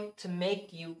going to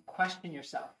make you question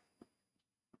yourself.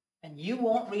 And you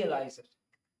won't realize it.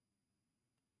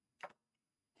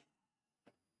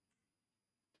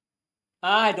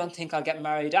 I don't think I'll get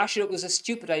married. Actually, it was a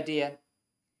stupid idea.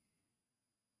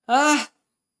 That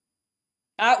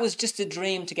was just a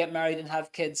dream to get married and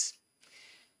have kids.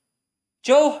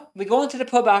 Joe, we're going to the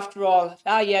pub after all.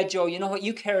 Yeah, Joe, you know what?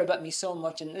 You care about me so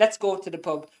much, and let's go to the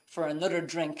pub for another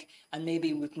drink, and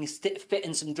maybe we can fit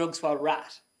in some drugs while we're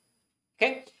at.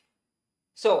 Okay?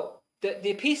 So,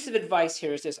 the piece of advice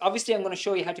here is this. Obviously, I'm going to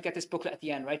show you how to get this booklet at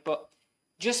the end, right? But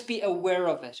just be aware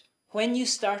of it. When you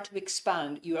start to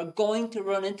expand, you are going to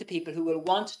run into people who will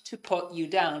want to put you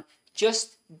down.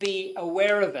 Just be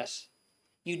aware of it.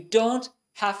 You don't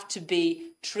have to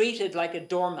be treated like a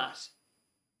doormat.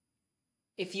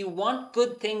 If you want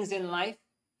good things in life,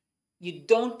 you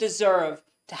don't deserve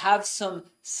to have some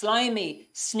slimy,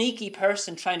 sneaky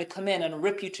person trying to come in and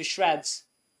rip you to shreds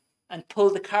and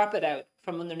pull the carpet out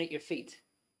from underneath your feet.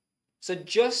 So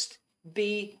just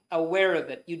be aware of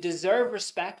it. You deserve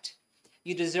respect.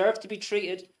 You deserve to be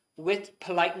treated with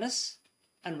politeness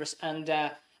and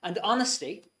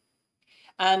honesty.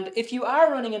 And if you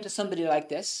are running into somebody like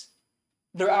this,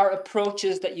 there are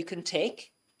approaches that you can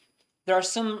take. There are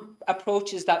some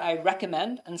approaches that I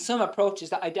recommend and some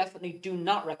approaches that I definitely do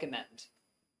not recommend.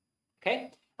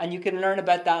 Okay? And you can learn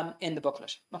about them in the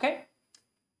booklet. Okay?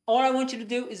 All I want you to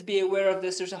do is be aware of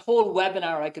this. There's a whole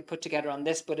webinar I could put together on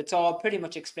this, but it's all pretty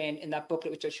much explained in that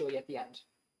booklet, which I'll show you at the end.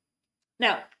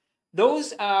 Now,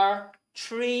 those are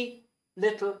 3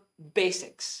 little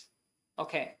basics.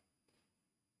 Okay.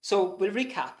 So we'll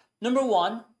recap. Number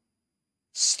 1,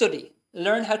 study.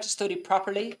 Learn how to study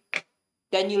properly.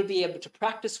 Then you'll be able to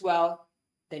practice well,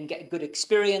 then get good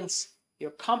experience.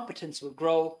 Your competence will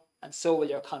grow, and so will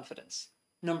your confidence.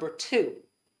 Number 2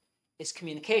 is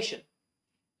communication.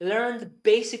 Learn the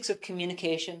basics of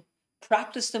communication,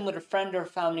 practice them with a friend or a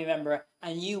family member,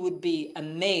 and you would be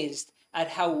amazed at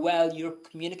how well your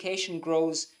communication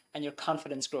grows and your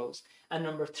confidence grows. And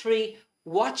number 3,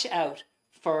 watch out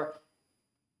for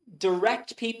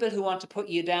direct people who want to put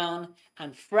you down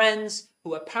and friends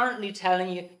who are apparently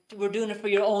telling you, we're doing it for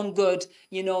your own good.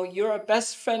 You know, you're our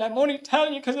best friend. I'm only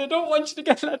telling you because I don't want you to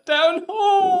get let down.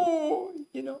 Oh,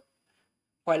 you know,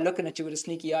 while looking at you with a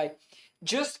sneaky eye.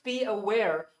 Just be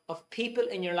aware of people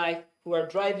in your life who are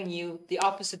driving you the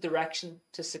opposite direction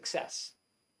to success.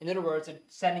 In other words, they're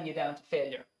sending you down to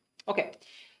failure. Okay.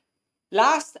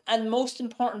 Last and most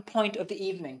important point of the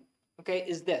evening, okay,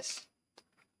 is this.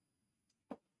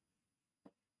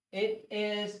 It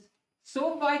is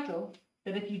so vital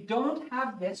that if you don't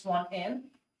have this one in,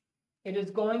 it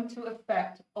is going to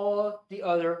affect all the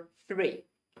other 3,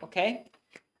 okay?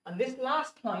 And this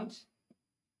last point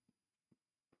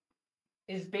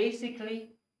is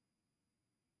basically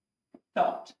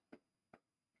thought,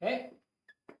 okay?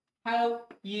 How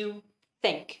you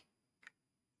think.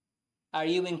 Are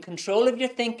you in control of your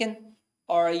thinking,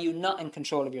 or are you not in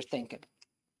control of your thinking?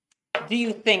 Do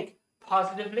you think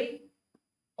positively,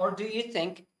 or do you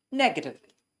think negatively?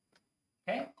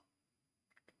 Okay?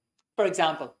 For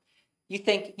example, you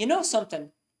think, you know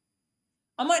something,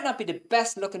 I might not be the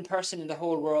best looking person in the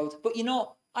whole world, but you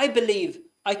know, I believe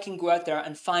I can go out there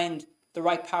and find the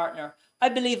right partner. I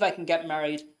believe I can get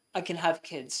married, I can have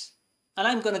kids, and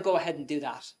I'm going to go ahead and do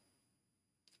that.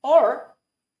 Or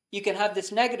you can have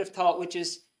this negative thought, which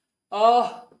is,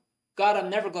 oh, God, I'm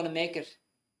never going to make it.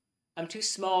 I'm too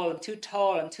small, I'm too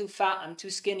tall, I'm too fat, I'm too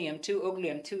skinny, I'm too ugly,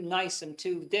 I'm too nice, I'm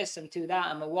too this, I'm too that,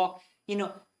 I'm a walk. You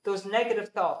know, those negative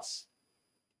thoughts.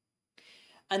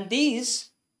 And these,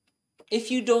 if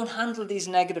you don't handle these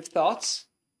negative thoughts,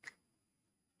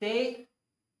 they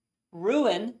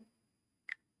ruin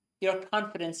your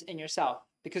confidence in yourself.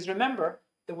 Because remember,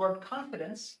 the word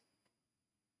confidence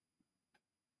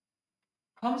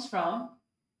comes from,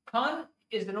 con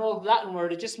is an old Latin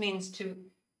word, it just means to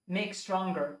make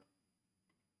stronger.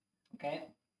 Okay?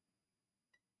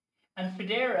 And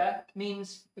fidere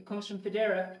means, it comes from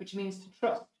fidere, which means to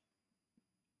trust.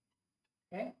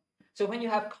 Okay? So when you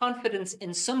have confidence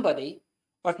in somebody,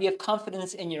 or if you have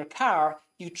confidence in your car,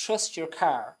 you trust your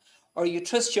car. Or you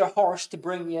trust your horse to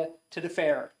bring you to the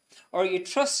fair. Or you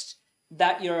trust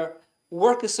that your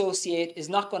work associate is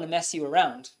not going to mess you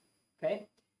around. Okay?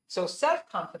 So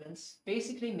self-confidence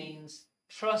basically means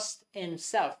trust in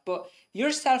self. But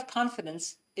your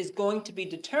self-confidence is going to be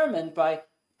determined by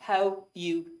how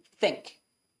you think.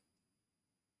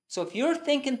 So if you're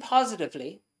thinking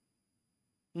positively,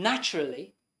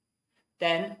 naturally,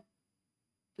 then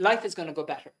life is going to go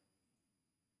better.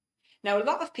 Now, a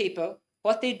lot of people,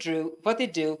 what they do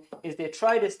is they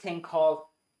try this thing called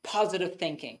positive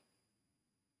thinking.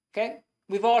 Okay?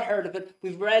 We've all heard of it.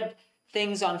 We've read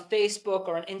things on Facebook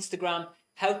or on Instagram,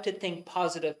 how to think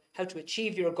positive, how to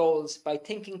achieve your goals by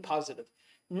thinking positive.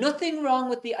 Nothing wrong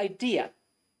with the idea.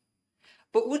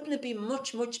 But wouldn't it be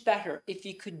much, much better if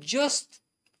you could just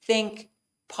think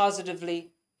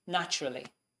positively, naturally,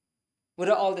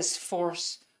 without all this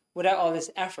force, without all this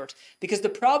effort? Because the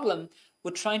problem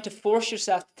with trying to force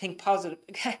yourself to think positive,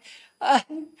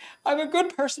 I'm a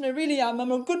good person, I really am,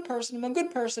 I'm a good person,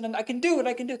 I can do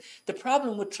it. The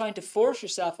problem with trying to force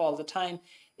yourself all the time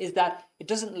is that it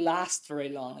doesn't last very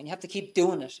long, and you have to keep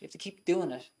doing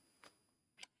it.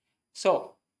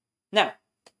 So, now,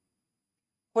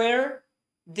 where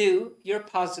do your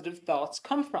positive thoughts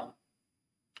come from?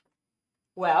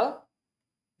 Well,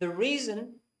 the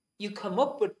reason you come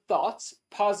up with thoughts,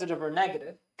 positive or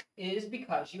negative, is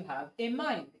because you have a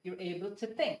mind. You're able to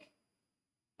think.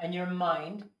 And your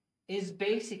mind is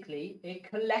basically a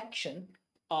collection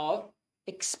of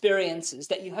experiences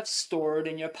that you have stored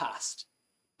in your past.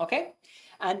 Okay?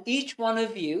 And each one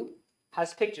of you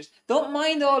has pictures. Don't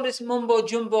mind all this mumbo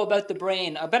jumbo about the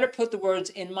brain. I better put the words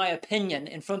 "in my opinion"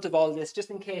 in front of all this, just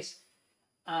in case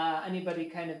anybody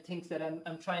kind of thinks that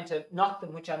I'm trying to knock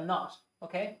them, which I'm not.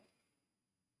 Okay?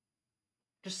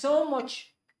 There's so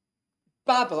much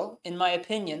babble, in my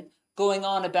opinion, going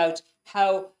on about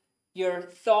how your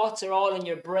thoughts are all in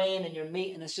your brain and your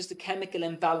meat, and it's just a chemical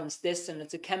imbalance this, and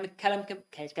it's a chemical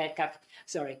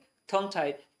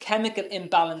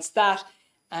imbalance that,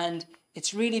 and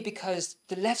it's really because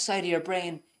the left side of your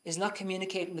brain is not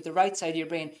communicating with the right side of your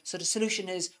brain. So the solution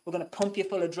is we're going to pump you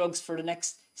full of drugs for the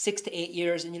next 6 to 8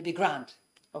 years and you'll be grand.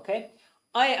 Okay?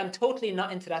 I am totally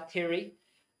not into that theory.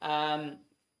 Anyway,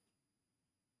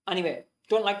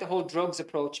 don't like the whole drugs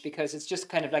approach because it's just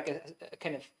kind of like a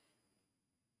kind of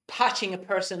patching a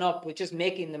person up with just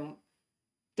making them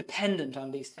dependent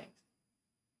on these things.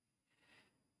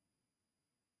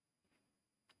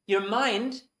 Your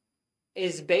mind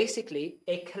is basically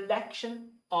a collection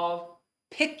of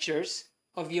pictures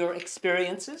of your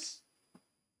experiences.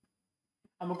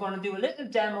 And we're going to do a little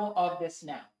demo of this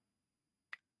now.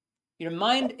 Your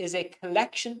mind is a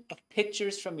collection of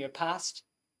pictures from your past,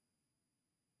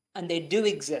 and they do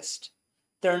exist.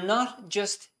 They're not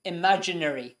just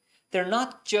imaginary. They're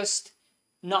not just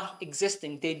not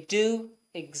existing. They do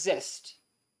exist.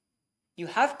 You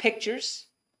have pictures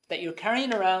that you're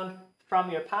carrying around from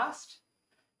your past.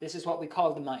 This is what we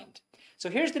call the mind. So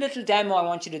here's the little demo I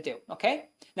want you to do, okay?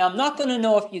 Now, I'm not going to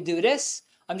know if you do this.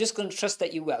 I'm just going to trust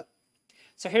that you will.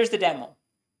 So here's the demo.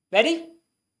 Ready?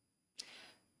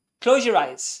 Close your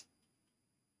eyes.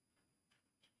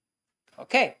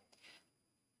 Okay.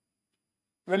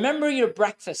 Remember your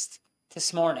breakfast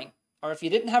this morning, or if you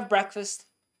didn't have breakfast,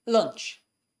 lunch.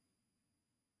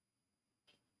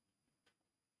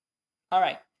 All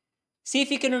right. See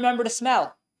if you can remember the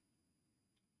smell.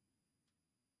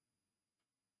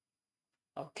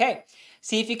 Okay.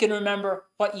 See if you can remember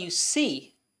what you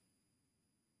see.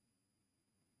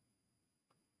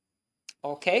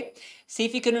 Okay. See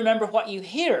if you can remember what you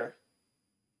hear.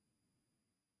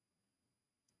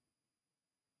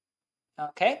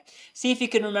 Okay. See if you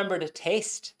can remember the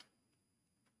taste.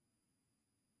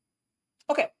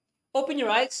 Okay. Open your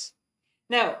eyes.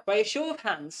 Now, by a show of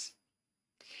hands,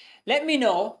 let me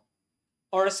know,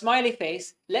 or a smiley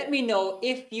face, let me know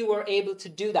if you were able to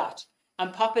do that.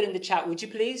 And pop it in the chat, would you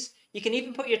please? You can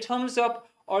even put your thumbs up,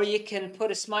 or you can put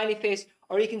a smiley face,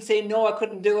 or you can say, no, I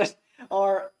couldn't do it,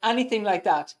 or anything like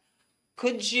that.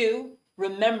 Could you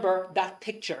remember that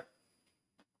picture?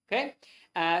 Okay.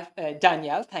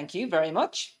 Danielle, thank you very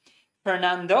much.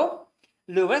 Fernando,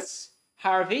 Lewis,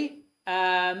 Harvey,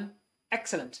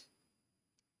 excellent.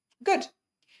 Good.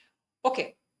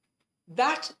 Okay.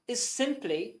 That is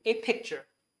simply a picture.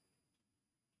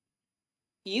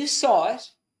 You saw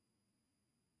it.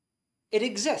 It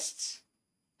exists,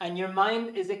 and your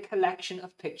mind is a collection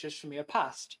of pictures from your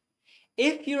past.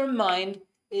 If your mind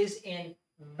is in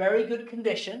very good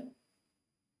condition,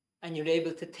 and you're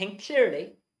able to think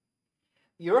clearly,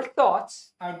 your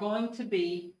thoughts are going to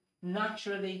be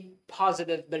naturally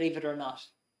positive, believe it or not.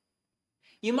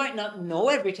 You might not know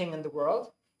everything in the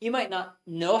world. You might not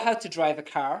know how to drive a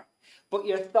car, but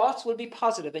your thoughts will be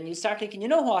positive, and you start thinking, you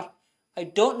know what? I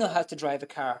don't know how to drive a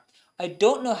car. I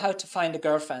don't know how to find a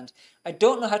girlfriend. I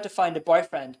don't know how to find a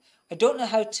boyfriend. I don't know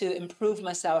how to improve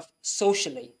myself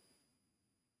socially.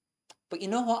 But you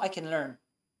know what? I can learn.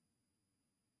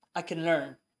 I can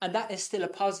learn. And that is still a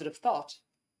positive thought.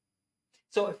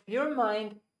 So if your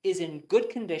mind is in good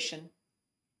condition,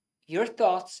 your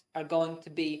thoughts are going to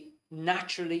be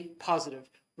naturally positive,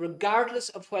 regardless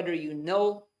of whether you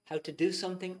know how to do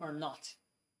something or not.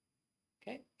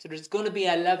 Okay? So there's going to be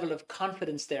a level of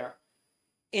confidence there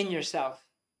in yourself.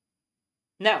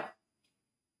 Now,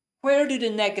 where do the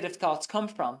negative thoughts come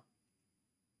from?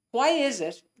 Why is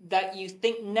it that you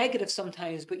think negative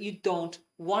sometimes, but you don't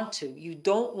want to? You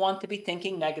don't want to be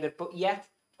thinking negative, but yet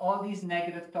all these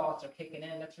negative thoughts are kicking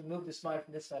in. Let's remove the smile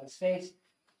from this side of his face.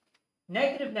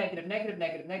 Negative, negative, negative,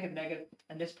 negative, negative, negative.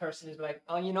 And this person is like,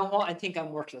 oh, you know what? I think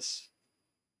I'm worthless.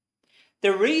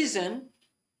 The reason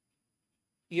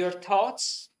your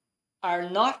thoughts are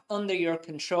not under your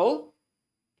control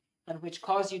and which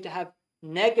cause you to have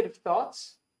negative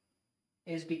thoughts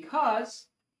is because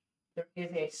there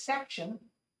is a section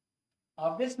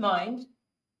of this mind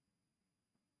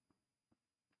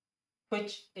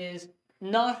which is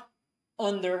not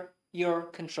under your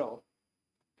control.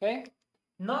 Okay?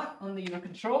 Not under your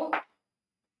control.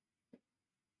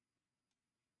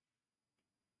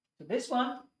 So this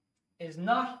one is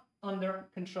not under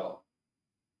control.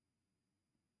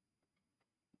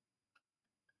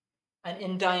 And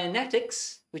in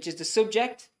Dianetics, which is the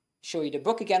subject, show you the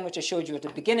book again, which I showed you at the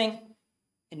beginning.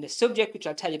 In the subject, which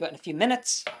I'll tell you about in a few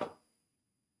minutes,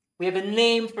 we have a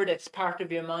name for this part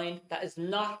of your mind that is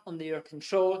not under your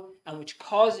control and which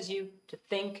causes you to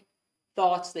think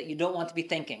thoughts that you don't want to be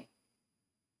thinking.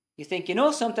 You think, you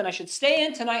know something, I should stay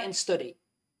in tonight and study.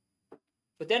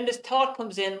 But then this thought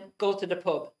comes in, go to the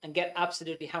pub and get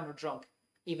absolutely hammered drunk,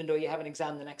 even though you have an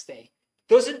exam the next day.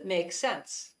 Doesn't make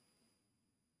sense.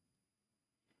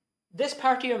 This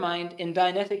part of your mind in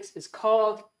Dianetics is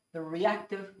called the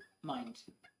reactive mind.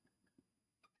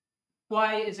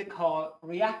 Why is it called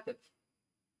reactive?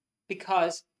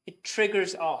 Because it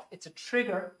triggers off. It's a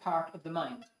trigger part of the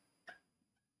mind.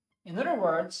 In other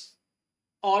words,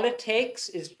 all it takes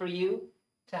is for you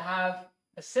to have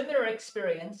a similar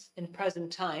experience in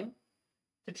present time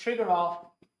to trigger off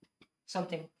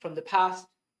something from the past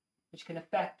which can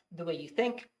affect the way you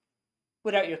think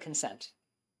without your consent.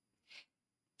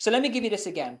 So let me give you this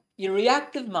again. Your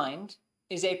reactive mind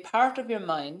is a part of your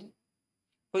mind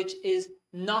which is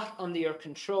not under your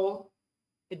control.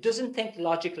 It doesn't think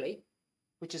logically,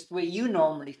 which is the way you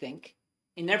normally think.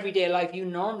 In everyday life, you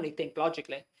normally think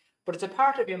logically, but it's a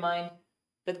part of your mind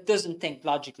that doesn't think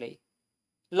logically.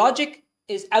 Logic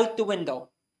is out the window.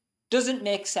 Doesn't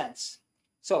make sense.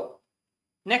 So,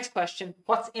 next question,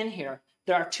 what's in here?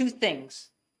 There are two things.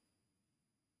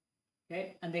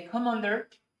 Okay, and they come under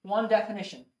one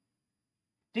definition.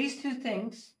 These two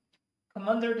things come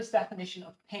under this definition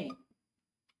of pain.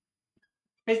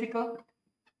 Physical.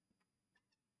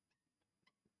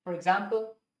 For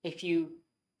example, if you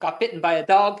got bitten by a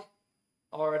dog,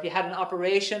 or if you had an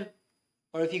operation,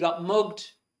 or if you got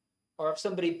mugged, or if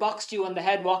somebody boxed you on the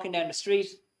head walking down the street,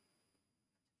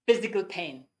 physical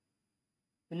pain.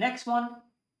 The next one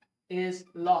is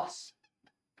loss.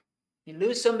 You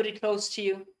lose somebody close to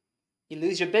you, you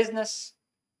lose your business,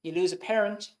 you lose a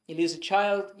parent, you lose a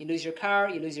child, you lose your car,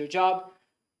 you lose your job.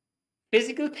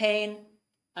 Physical pain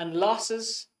and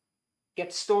losses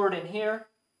get stored in here.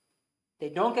 They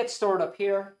don't get stored up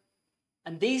here.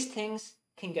 And these things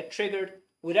can get triggered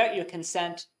without your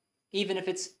consent, even if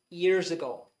it's years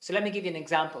ago. So let me give you an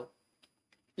example.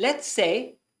 Let's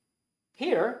say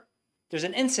here, there's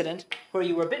an incident where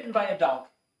you were bitten by a dog,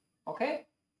 okay?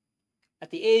 At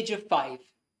the age of 5.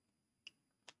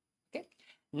 Okay?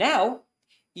 Now,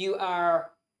 you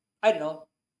are,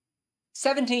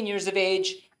 17 years of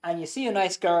age, and you see a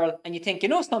nice girl, and you think, you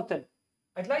know something?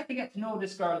 I'd like to get to know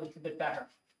this girl a little bit better.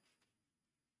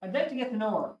 I'd like to get to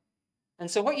know her. And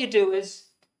so what you do is,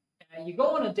 you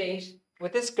go on a date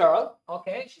with this girl,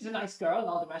 okay? She's a nice girl and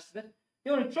all the rest of it.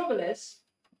 The only trouble is,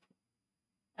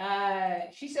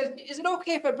 she says, is it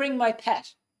okay if I bring my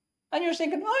pet? And you're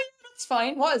thinking, oh yeah, that's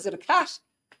fine. What is it, a cat?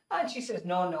 And she says,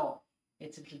 no,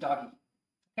 it's a little doggy.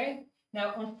 Okay?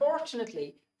 Now,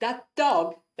 unfortunately, that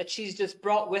dog that she's just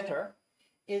brought with her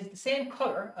is the same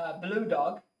color, blue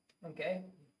dog. Okay,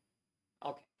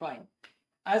 fine.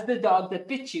 as the dog that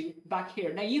bit you back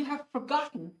here. Now you have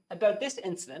forgotten about this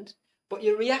incident, but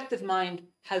your reactive mind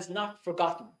has not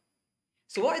forgotten.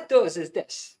 So what it does is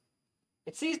this.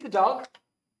 It sees the dog,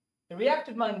 the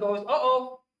reactive mind goes,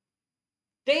 uh-oh,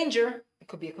 danger. It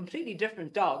could be a completely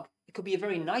different dog. It could be a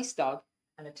very nice dog,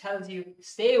 and it tells you,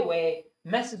 stay away,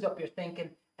 messes up your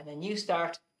thinking, and then you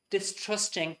start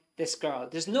distrusting this girl.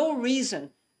 There's no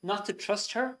reason not to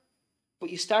trust her, but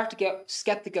you start to get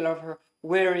skeptical of her,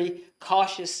 wary,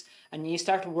 cautious, and you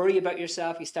start to worry about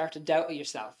yourself, you start to doubt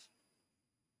yourself.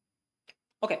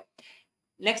 Okay,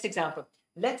 next example.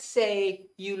 Let's say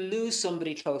you lose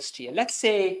somebody close to you. Let's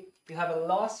say you have a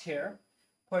loss here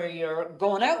where you're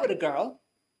going out with a girl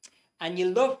and you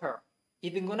love her.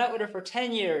 You've been going out with her for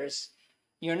 10 years.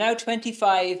 You're now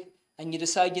 25 and you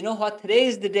decide, you know what,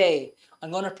 today's the day.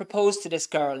 I'm going to propose to this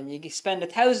girl. And you spend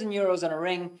 €1,000 on a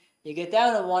ring. You get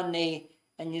down on one knee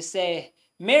and you say,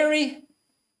 Mary,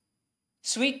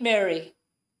 sweet Mary,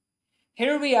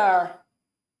 here we are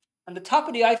on the top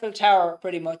of the Eiffel Tower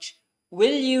pretty much.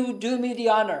 Will you do me the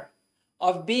honor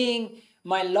of being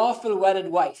my lawful wedded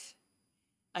wife?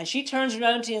 And she turns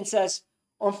around to you and says,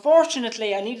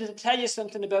 unfortunately, I needed to tell you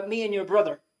something about me and your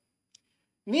brother.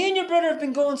 Me and your brother have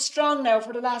been going strong now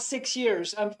for the last 6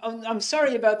 years. I'm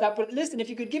sorry about that, but listen, if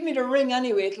you could give me the ring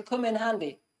anyway, it'll come in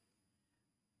handy.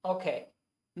 Okay,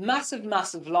 massive,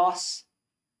 massive loss.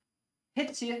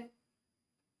 Hits you,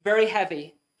 very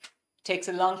heavy. Takes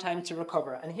a long time to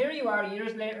recover. And here you are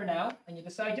years later now, and you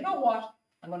decide, you know what?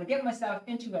 I'm going to get myself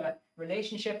into a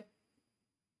relationship.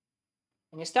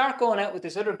 And you start going out with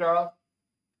this other girl.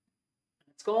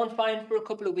 It's going fine for a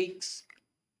couple of weeks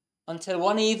until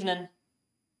one evening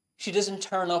she doesn't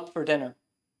turn up for dinner.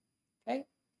 Okay?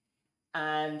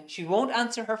 And she won't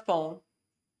answer her phone.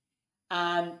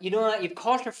 And you know, you've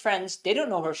called her friends. They don't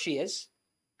know where she is.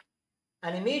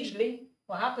 And immediately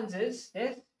what happens is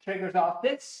this triggers off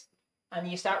this. And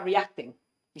you start reacting.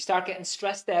 You start getting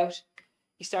stressed out.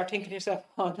 You start thinking to yourself,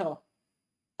 oh no,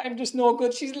 I'm just no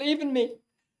good. She's leaving me.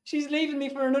 She's leaving me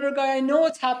for another guy. I know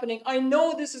it's happening. I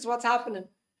know this is what's happening.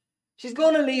 She's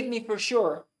going to leave me for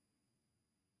sure.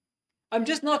 I'm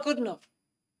just not good enough.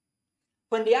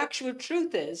 When the actual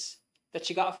truth is that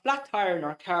she got a flat tire in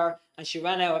her car and she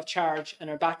ran out of charge in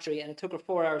her battery and it took her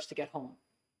 4 hours to get home.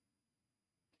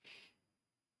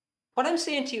 What I'm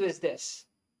saying to you is this.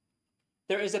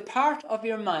 There is a part of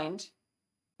your mind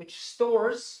which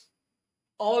stores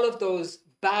all of those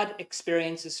bad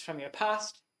experiences from your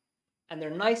past, and they're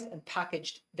nice and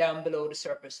packaged down below the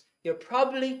surface. You're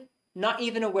probably not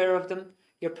even aware of them.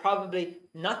 You're probably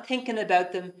not thinking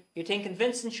about them. You're thinking,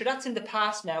 Vincent, sure, that's in the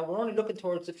past now. We're only looking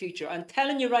towards the future. I'm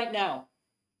telling you right now,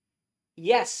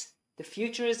 yes, the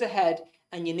future is ahead,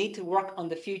 and you need to work on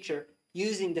the future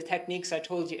using the techniques I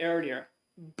told you earlier.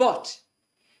 But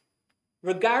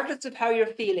regardless of how you're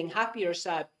feeling, happy or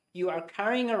sad, you are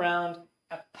carrying around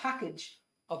a package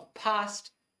of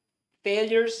past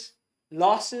failures,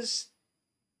 losses,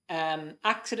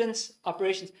 accidents,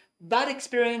 operations, bad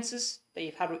experiences that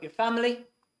you've had with your family,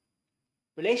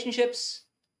 relationships,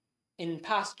 in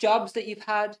past jobs that you've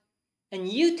had, and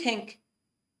you think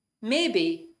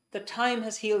maybe the time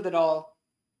has healed it all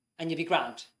and you'll be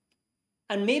grand.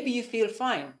 And maybe you feel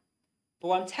fine. But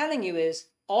what I'm telling you is,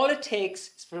 all it takes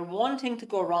is for one thing to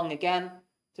go wrong again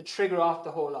to trigger off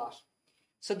the whole lot.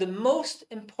 So the most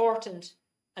important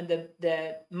and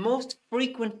the most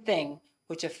frequent thing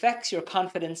which affects your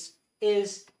confidence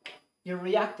is your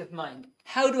reactive mind.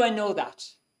 How do I know that?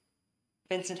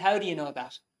 Vincent, how do you know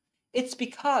that? It's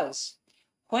because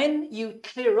when you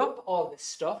clear up all this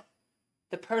stuff,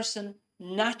 the person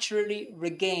naturally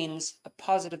regains a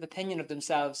positive opinion of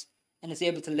themselves and is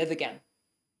able to live again,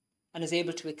 and is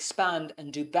able to expand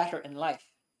and do better in life.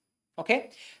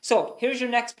 Okay? So here's your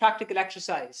next practical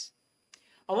exercise.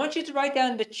 I want you to write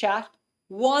down in the chat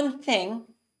one thing,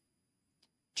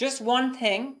 just one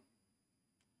thing,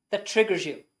 that triggers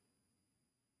you.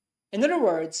 In other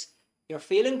words, you're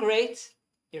feeling great,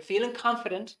 you're feeling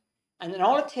confident, and then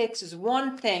all it takes is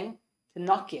one thing to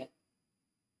knock you.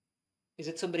 Is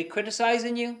it somebody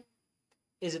criticizing you?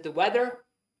 Is it the weather?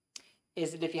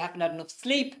 Is it if you haven't had enough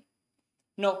sleep?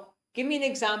 No. Give me an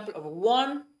example of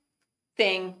one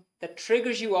thing that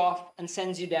triggers you off and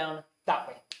sends you down that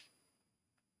way.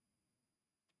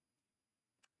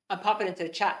 And pop it into the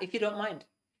chat if you don't mind.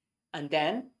 And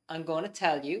then I'm going to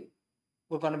tell you,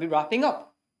 we're going to be wrapping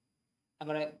up. I'm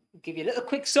going to give you a little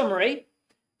quick summary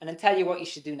and then tell you what you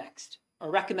should do next, or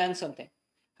recommend something.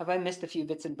 Have I missed a few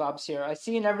bits and bobs here? I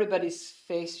see in everybody's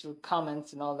facial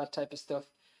comments and all that type of stuff.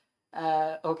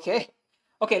 Okay.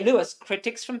 Okay, Lewis,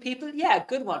 critics from people? Yeah,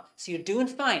 good one. So you're doing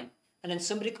fine. and then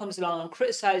somebody comes along and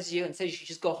criticizes you and says you should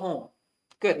just go home.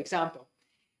 Good example.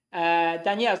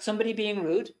 Danielle, somebody being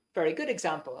rude, very good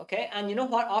example, okay? And you know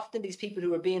what? Often these people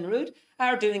who are being rude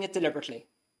are doing it deliberately.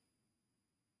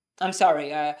 I'm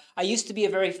sorry, I used to be a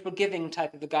very forgiving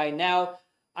type of a guy. Now,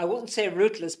 I wouldn't say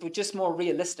ruthless, but just more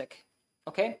realistic,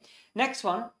 okay? Next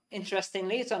one,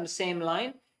 interestingly, it's on the same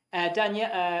line.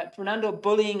 Fernando,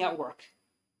 bullying at work.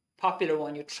 Popular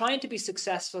one. You're trying to be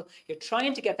successful, you're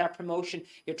trying to get that promotion,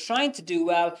 you're trying to do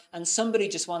well, and somebody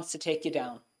just wants to take you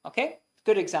down, okay?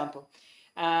 Good example.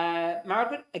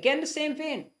 Margaret, again, the same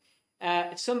vein.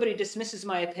 If somebody dismisses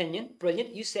my opinion,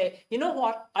 brilliant, you say, you know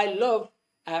what, I love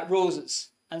roses.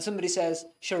 And somebody says,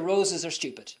 sure, roses are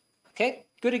stupid. Okay,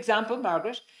 good example,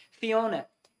 Margaret. Fiona,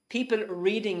 people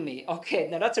reading me. Okay,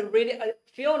 now that's a really,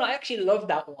 Fiona, I actually love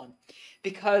that one.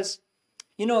 Because,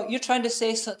 you know, you're trying to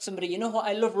say to somebody, you know what,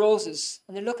 I love roses.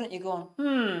 And they're looking at you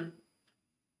going,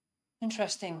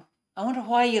 interesting. I wonder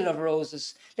why you love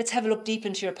roses. Let's have a look deep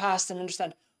into your past and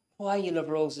understand why you love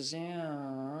roses.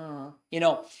 Yeah. You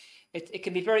know, it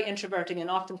can be very introverting and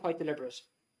often quite deliberate.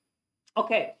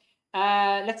 Okay.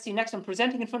 Let's see, next one.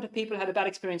 Presenting in front of people, had a bad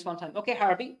experience one time. Okay,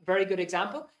 Harvey, very good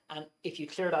example. And if you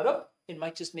clear that up, it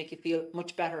might just make you feel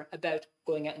much better about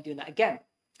going out and doing that again.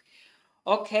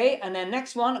 Okay, and then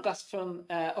next one, I got from,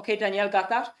 okay, Danielle got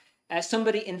that.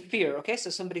 Somebody in fear, okay? So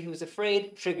somebody who's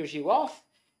afraid triggers you off.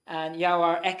 And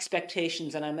our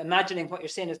expectations, and I'm imagining what you're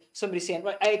saying is somebody saying,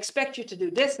 right, I expect you to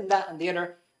do this and that and the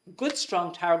other. Good,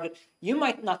 strong target. You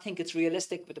might not think it's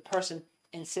realistic, but the person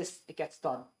insists it gets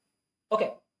done.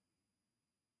 Okay.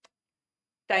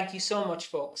 Thank you so much,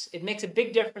 folks. It makes a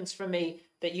big difference for me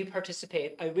that you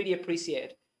participate. I really appreciate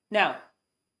it. Now,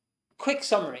 quick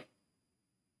summary.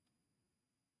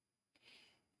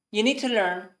 You need to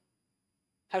learn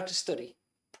how to study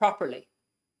properly.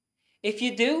 If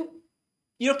you do,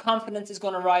 your confidence is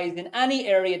going to rise in any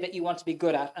area that you want to be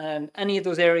good at, and any of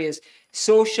those areas,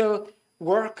 social,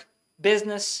 work,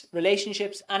 business,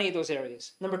 relationships, any of those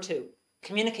areas. Number 2,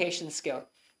 communication skill.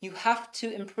 You have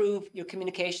to improve your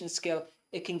communication skill.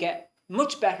 It can get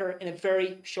much better in a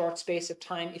very short space of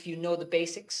time if you know the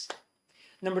basics.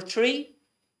 Number 3,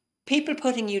 people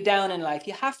putting you down in life.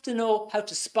 You have to know how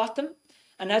to spot them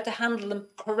and how to handle them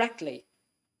correctly.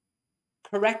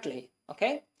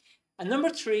 Okay? And number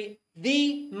 3,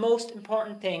 the most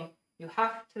important thing, you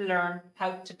have to learn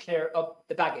how to clear up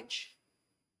the baggage,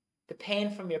 the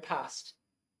pain from your past.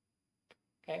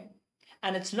 Okay?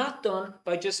 And it's not done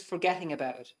by just forgetting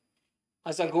about it.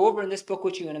 As I'll go over in this book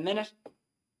with you in a minute,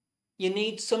 you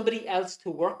need somebody else to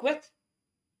work with.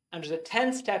 And there's a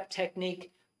 10-step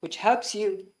technique which helps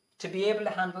you to be able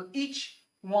to handle each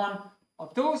one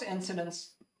of those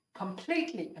incidents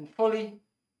completely and fully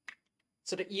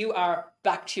so that you are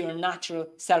back to your natural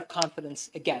self-confidence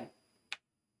again.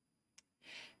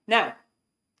 Now,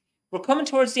 we're coming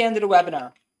towards the end of the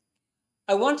webinar.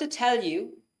 I want to tell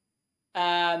you,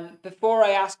 before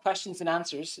I ask questions and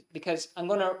answers, because I'm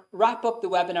going to wrap up the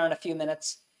webinar in a few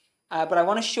minutes, but I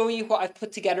want to show you what I've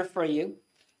put together for you,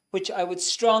 which I would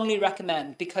strongly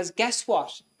recommend, because guess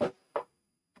what?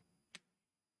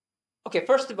 Okay,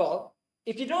 first of all,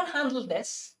 if you don't handle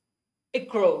this, it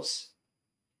grows.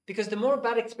 Because the more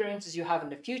bad experiences you have in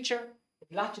the future,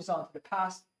 it latches onto the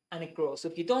past and it grows. So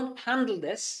if you don't handle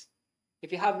this,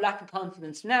 if you have lack of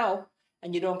confidence now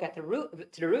and you don't get to the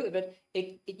root of it,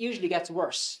 it usually gets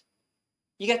worse.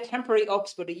 You get temporary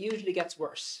ups, but it usually gets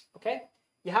worse. Okay?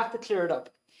 You have to clear it up.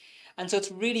 And so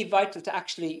it's really vital to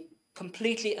actually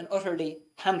completely and utterly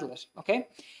handle it. Okay?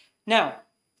 Now,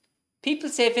 people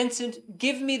say, Vincent,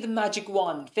 give me the magic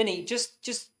wand. Vinny, just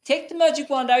take the magic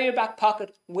wand out of your back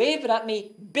pocket, wave it at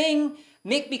me, bing,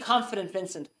 make me confident,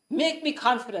 Vincent. Make me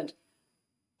confident.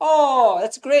 Oh,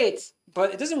 that's great.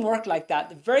 But it doesn't work like that.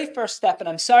 The very first step, and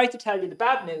I'm sorry to tell you the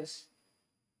bad news.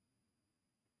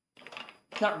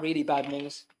 It's not really bad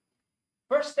news.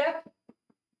 First step,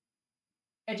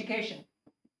 education.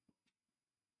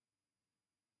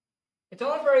 It's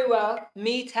all very well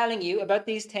me telling you about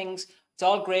these things. It's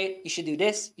all great. You should do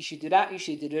this. You should do that. You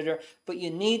should do the other. But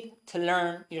you need to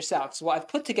learn yourself. So what I've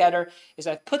put together is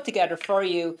I've put together for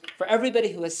you, for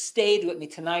everybody who has stayed with me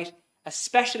tonight, a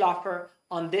special offer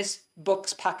on this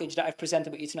books package that I've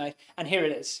presented with you tonight. And here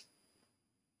it is.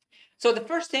 So the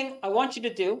first thing I want you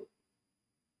to do,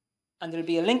 and there'll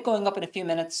be a link going up in a few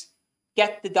minutes,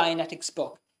 get the Dianetics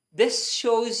book. This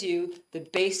shows you the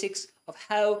basics of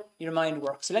how your mind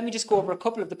works. So let me just go over a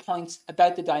couple of the points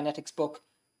about the Dianetics book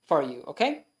for you,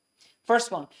 okay?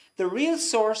 First one, the real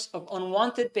source of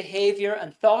unwanted behavior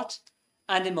and thought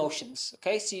and emotions,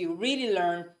 okay? So you really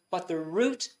learn what the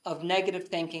root of negative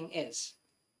thinking is.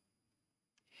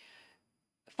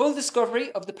 Full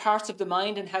discovery of the parts of the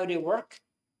mind and how they work.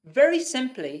 Very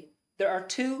simply, there are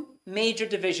two major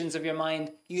divisions of your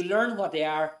mind. You learn what they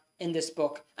are in this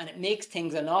book, and it makes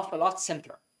things an awful lot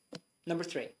simpler. Number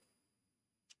 3.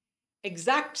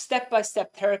 Exact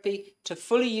step-by-step therapy to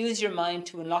fully use your mind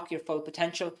to unlock your full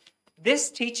potential.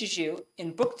 This teaches you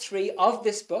in book 3 of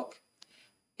this book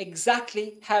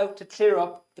exactly how to clear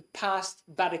up the past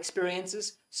bad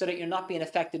experiences so that you're not being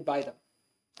affected by them.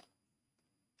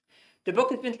 The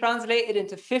book has been translated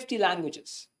into 50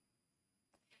 languages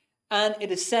and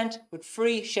it is sent with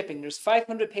free shipping. There's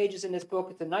 500 pages in this book.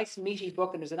 It's a nice meaty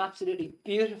book and there's an absolutely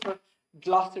beautiful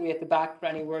glossary at the back for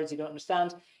any words you don't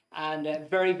understand, and a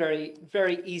very, very,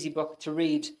 very easy book to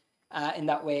read in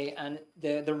that way, and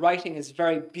the writing is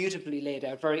very beautifully laid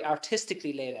out, very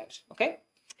artistically laid out. Okay,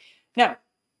 now,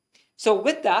 so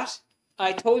with that,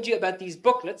 I told you about these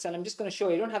booklets, and I'm just going to show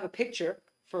you. I don't have a picture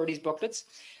for these booklets.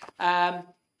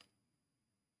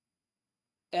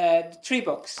 3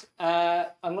 books. I'm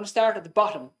going to start at the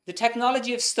bottom. The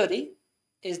Technology of Study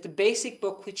is the basic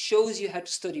book which shows you how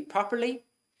to study properly.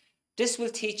 This will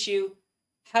teach you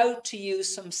how to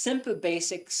use some simple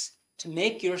basics to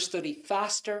make your study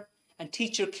faster and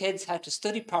teach your kids how to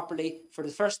study properly for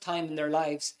the first time in their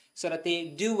lives so that they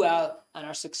do well and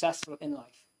are successful in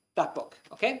life. That book,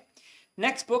 okay?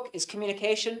 Next book is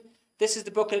Communication. This is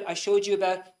the booklet I showed you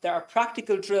about. There are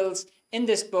practical drills in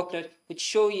this booklet which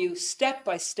show you step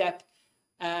by step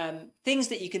things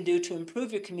that you can do to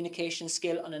improve your communication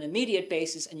skill on an immediate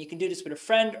basis, and you can do this with a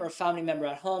friend or a family member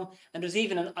at home. And there's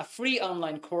even a free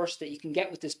online course that you can get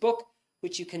with this book,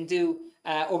 which you can do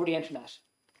over the internet.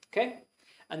 Okay?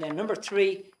 And then number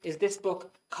 3 is this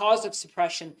book, Cause of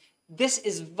Suppression. This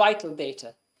is vital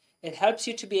data. It helps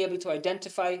you to be able to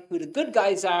identify who the good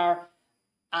guys are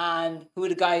and who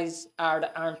the guys are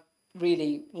that aren't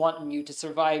really wanting you to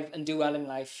survive and do well in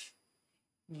life.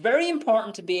 Very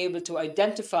important to be able to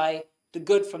identify the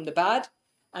good from the bad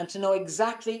and to know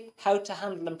exactly how to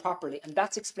handle them properly. And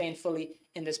that's explained fully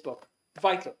in this book.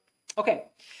 Vital. Okay,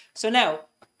 so now,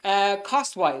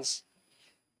 cost-wise,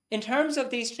 in terms of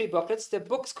these 3 booklets, the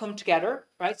books come together,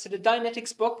 right? So the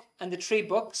Dianetics book and the 3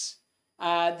 books.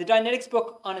 The Dianetics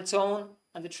book on its own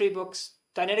and the 3 books,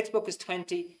 Dianetics book is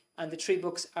 20 and the 3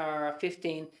 books are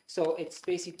 15. So it's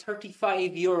basically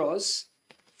 35 euros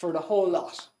for the whole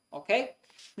lot, okay?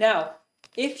 Now,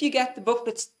 if you get the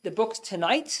books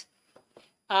tonight,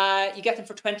 you get them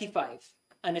for 25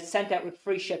 and it's sent out with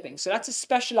free shipping. So that's a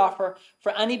special offer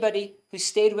for anybody who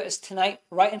stayed with us tonight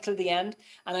right until the end.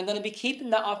 And I'm going to be keeping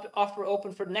that offer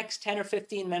open for the next 10 or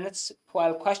 15 minutes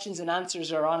while questions and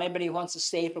answers are on. Anybody who wants to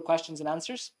stay for questions and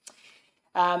answers.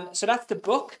 So that's the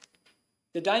book.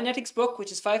 The Dianetics book,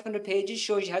 which is 500 pages,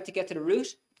 shows you how to get to the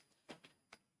root.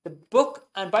 The book,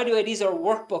 and by the way, these are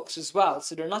workbooks as well.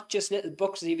 So they're not just little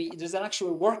books. There's an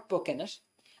actual workbook in it.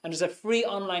 And there's a free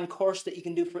online course that you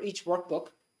can do for each workbook.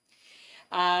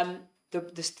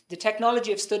 The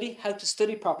Technology of Study, how to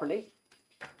study properly.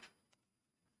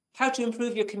 How to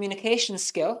improve your communication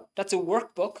skill. That's a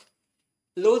workbook.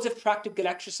 Loads of practical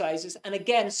exercises. And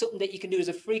again, something that you can do is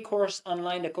a free course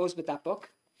online that goes with that book.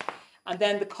 And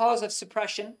then The Cause of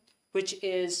Suppression, which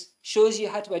shows you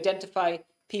how to identify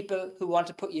people who want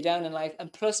to put you down in life,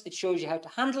 and plus it shows you how to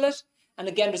handle it. And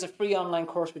again, there's a free online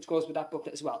course which goes with that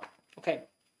booklet as well. Okay,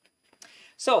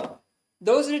 so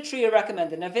those are the 3 I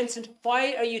recommended. Now, Vincent,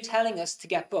 why are you telling us to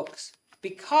get books?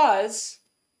 Because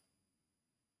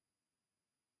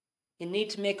you need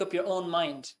to make up your own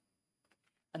mind,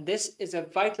 and this is a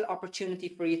vital opportunity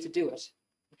for you to do it.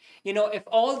 You know, if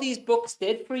all these books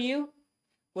did for you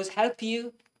was help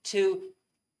you to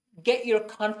get your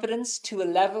confidence to a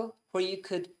level where you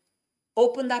could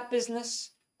open that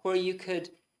business, where you could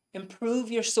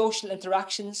improve your social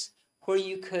interactions, where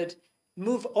you could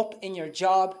move up in your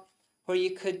job, where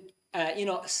you could,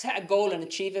 set a goal and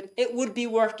achieve it, it would be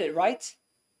worth it, right?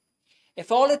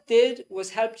 If all it did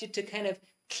was help you to kind of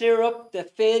clear up the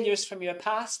failures from your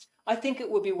past, I think it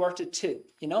would be worth it too,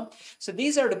 you know? So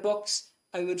these are the books.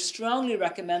 I would strongly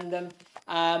recommend them.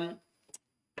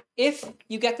 If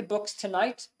you get the books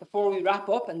tonight, before we wrap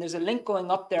up, and there's a link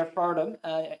going up there for them,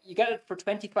 you get it for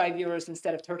 25 euros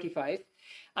instead of 35,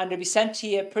 and they'll be sent to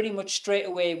you pretty much straight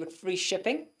away with free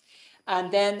shipping.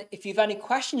 And then if you have any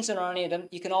questions on any of them,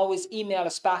 you can always email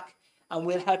us back and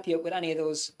we'll help you with any of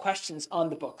those questions on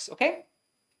the books, okay?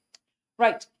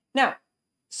 Right, now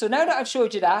that I've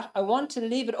showed you that, I want to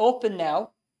leave it open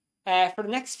now for the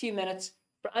next few minutes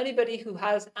for anybody who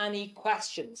has any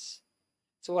questions.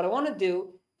 So what I want to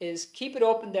do is keep it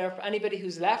open there for anybody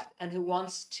who's left and who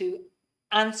wants to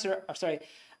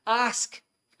ask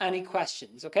any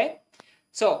questions, okay?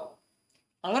 So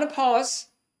I'm going to pause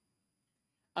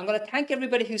I'm going to thank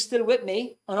everybody who's still with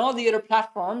me on all the other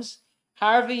platforms.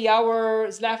 Harvey, Yawer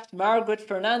is left, Margaret,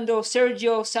 Fernando,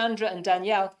 Sergio, Sandra, and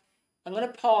Danielle. I'm going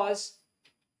to pause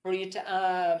for you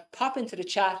to pop into the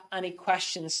chat any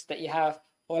questions that you have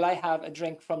while I have a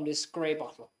drink from this grey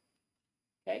bottle.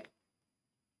 Okay?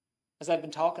 As I've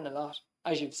been talking a lot,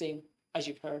 as you've seen, as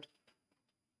you've heard.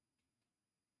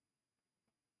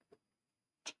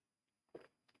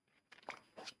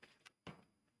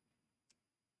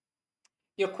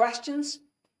 Your questions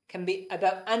can be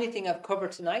about anything I've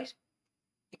covered tonight.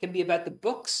 It can be about the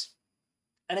books,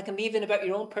 and it can be even about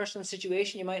your own personal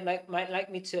situation. You might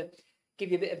like me to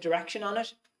give you a bit of direction on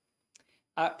it.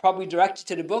 Probably direct you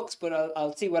to the books, but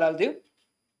I'll see what I'll do.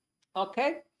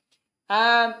 Okay.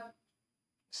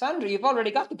 Sandra, you've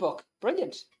already got the book.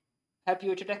 Brilliant. Help you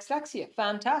with your dyslexia.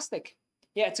 Fantastic.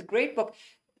 Yeah, it's a great book.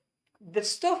 The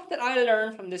stuff that I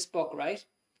learned from this book, right?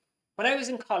 When I was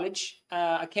in college,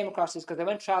 I came across this because I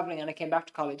went traveling and I came back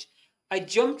to college. I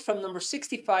jumped from number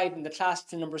 65 in the class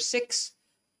to number 6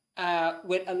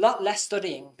 with a lot less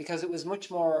studying because it was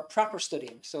much more proper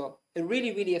studying. So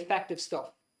really, really effective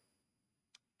stuff.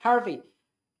 Harvey,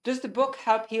 does the book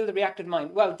help heal the reactive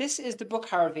mind? Well, this is the book,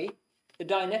 Harvey, the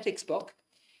Dianetics book,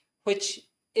 which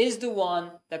is the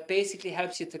one that basically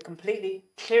helps you to completely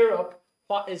clear up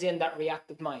what is in that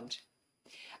reactive mind.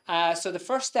 So the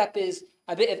first step is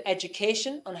a bit of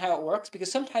education on how it works,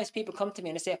 because sometimes people come to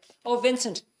me and they say, oh,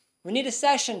 Vincent, we need a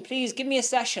session. Please give me a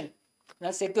session. And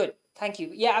I say, good, thank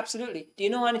you. Yeah, absolutely. Do you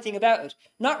know anything about it?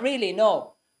 Not really,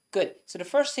 no. Good. So the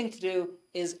first thing to do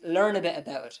is learn a bit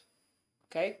about it.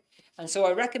 Okay? And so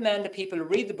I recommend that people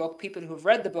read the book, people who've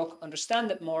read the book,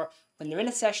 understand it more. When they're in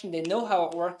a session, they know how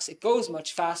it works. It goes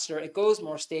much faster. It goes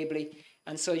more stably.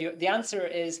 And so the answer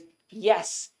is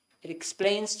yes. It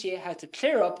explains to you how to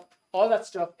clear up all that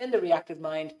stuff in the reactive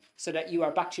mind so that you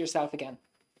are back to yourself again.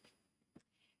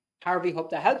 Harvey,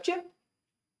 hope that helped you.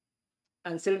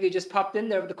 And Sylvia just popped in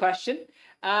there with the question.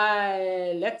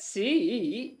 Let's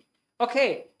see.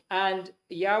 Okay. And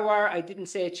Yawar, I didn't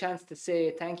say a chance to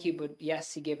say thank you, but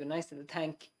yes, he gave a nice little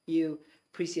thank you.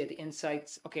 Appreciate the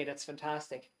insights. Okay, that's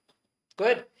fantastic.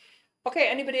 Good. Okay,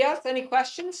 anybody else? Any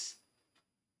questions?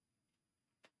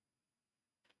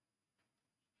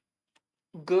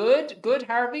 Good, good,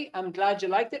 Harvey. I'm glad you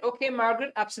liked it. Okay,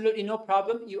 Margaret, absolutely no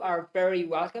problem. You are very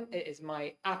welcome. It is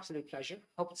my absolute pleasure.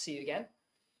 Hope to see you again.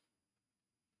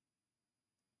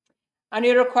 Any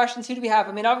other questions? Who do we have?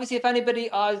 I mean, obviously, if anybody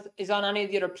is on any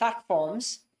of the other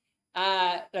platforms,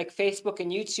 like Facebook and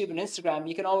YouTube and Instagram,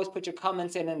 you can always put your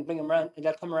comments in and bring them around, and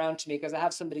they'll come around to me because I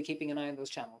have somebody keeping an eye on those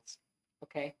channels.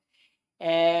 Okay.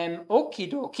 Okie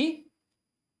dokie.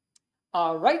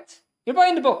 All right. You're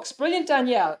buying the books. Brilliant,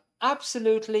 Danielle.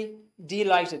 Absolutely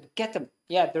delighted. Get them.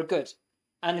 Yeah, they're good.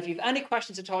 And if you have any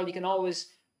questions at all, you can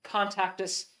always contact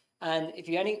us. And if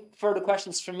you have any further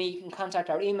questions from me, you can contact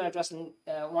our email address, and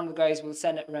one of the guys will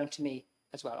send it around to me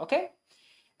as well. Okay?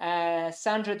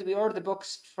 Sandra, do we order the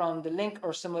books from the link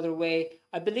or some other way?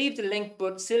 I believe the link,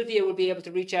 but Sylvia will be able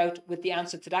to reach out with the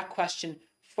answer to that question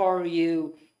for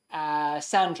you,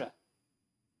 Sandra.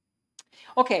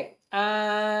 Okay.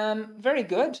 Very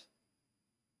good.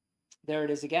 There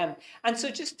it is again. And so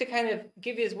just to kind of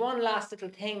give you one last little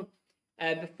thing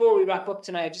before we wrap up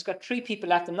tonight, I've just got 3 people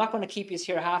left. I'm not going to keep you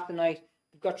here half the night.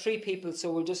 We've got 3 people,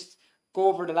 so we'll just go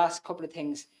over the last couple of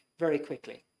things very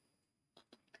quickly.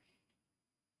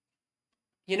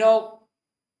 You know,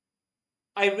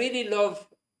 I really love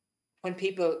when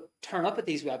people turn up at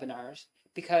these webinars,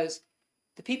 because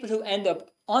the people who end up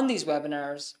on these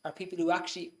webinars are people who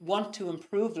actually want to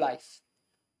improve life,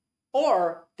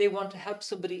 or they want to help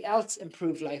somebody else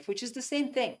improve life, which is the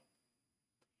same thing.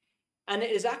 And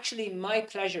it is actually my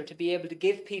pleasure to be able to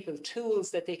give people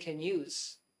tools that they can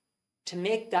use to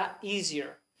make that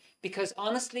easier. Because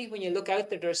honestly, when you look out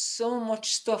there, there's so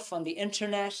much stuff on the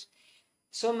internet,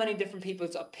 so many different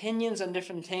people's opinions on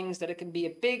different things, that it can be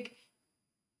a big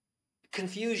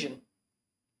confusion.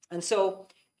 And so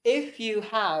if you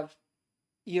have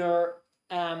your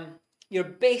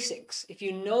basics, if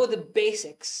you know the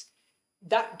basics,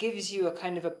 that gives you a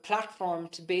kind of a platform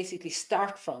to basically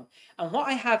start from. And what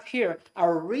I have here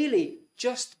are really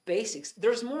just basics.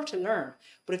 There's more to learn,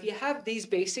 but if you have these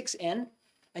basics in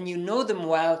and you know them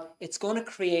well, it's going to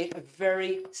create a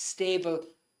very stable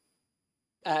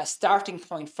starting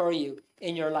point for you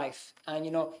in your life. And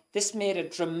you know, this made a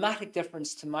dramatic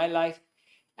difference to my life.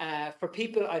 For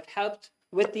people I've helped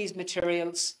with these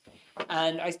materials,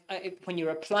 and when you're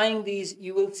applying these,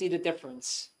 you will see the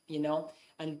difference, you know.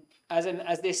 And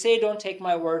as they say, don't take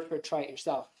my word for it, try it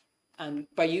yourself. And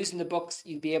by using the books,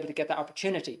 you'll be able to get that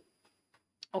opportunity.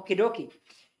 Okie dokie.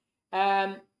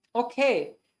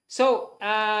 Okay. So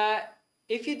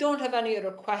if you don't have any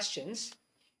other questions,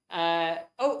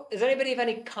 does anybody have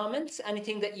any comments?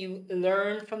 Anything that you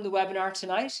learned from the webinar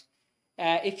tonight?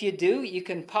 If you do, you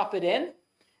can pop it in.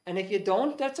 And if you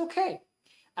don't, that's okay.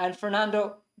 And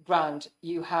Fernando, grand,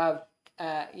 you have,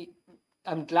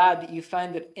 I'm glad that you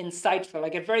find it insightful. I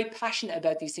get very passionate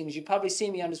about these things. You probably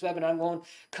see me on this webinar. I'm going,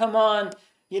 come on,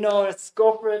 let's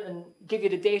go for it and give you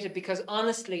the data, because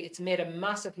honestly, it's made a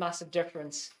massive, massive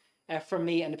difference for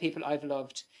me and the people I've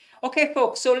loved. Okay,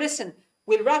 folks, so listen,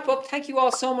 we'll wrap up. Thank you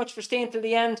all so much for staying till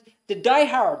the end. The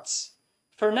diehards,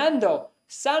 Fernando,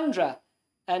 Sandra,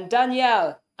 and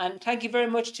Danielle, and thank you very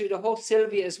much to the host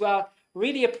Sylvia as well.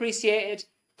 Really appreciate it.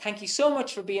 Thank you so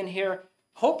much for being here.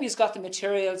 Hope you've got the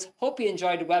materials. Hope you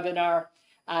enjoyed the webinar.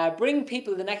 Bring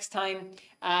people the next time,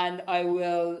 and I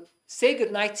will say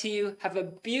good night to you. Have a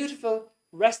beautiful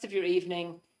rest of your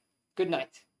evening. Good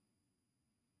night.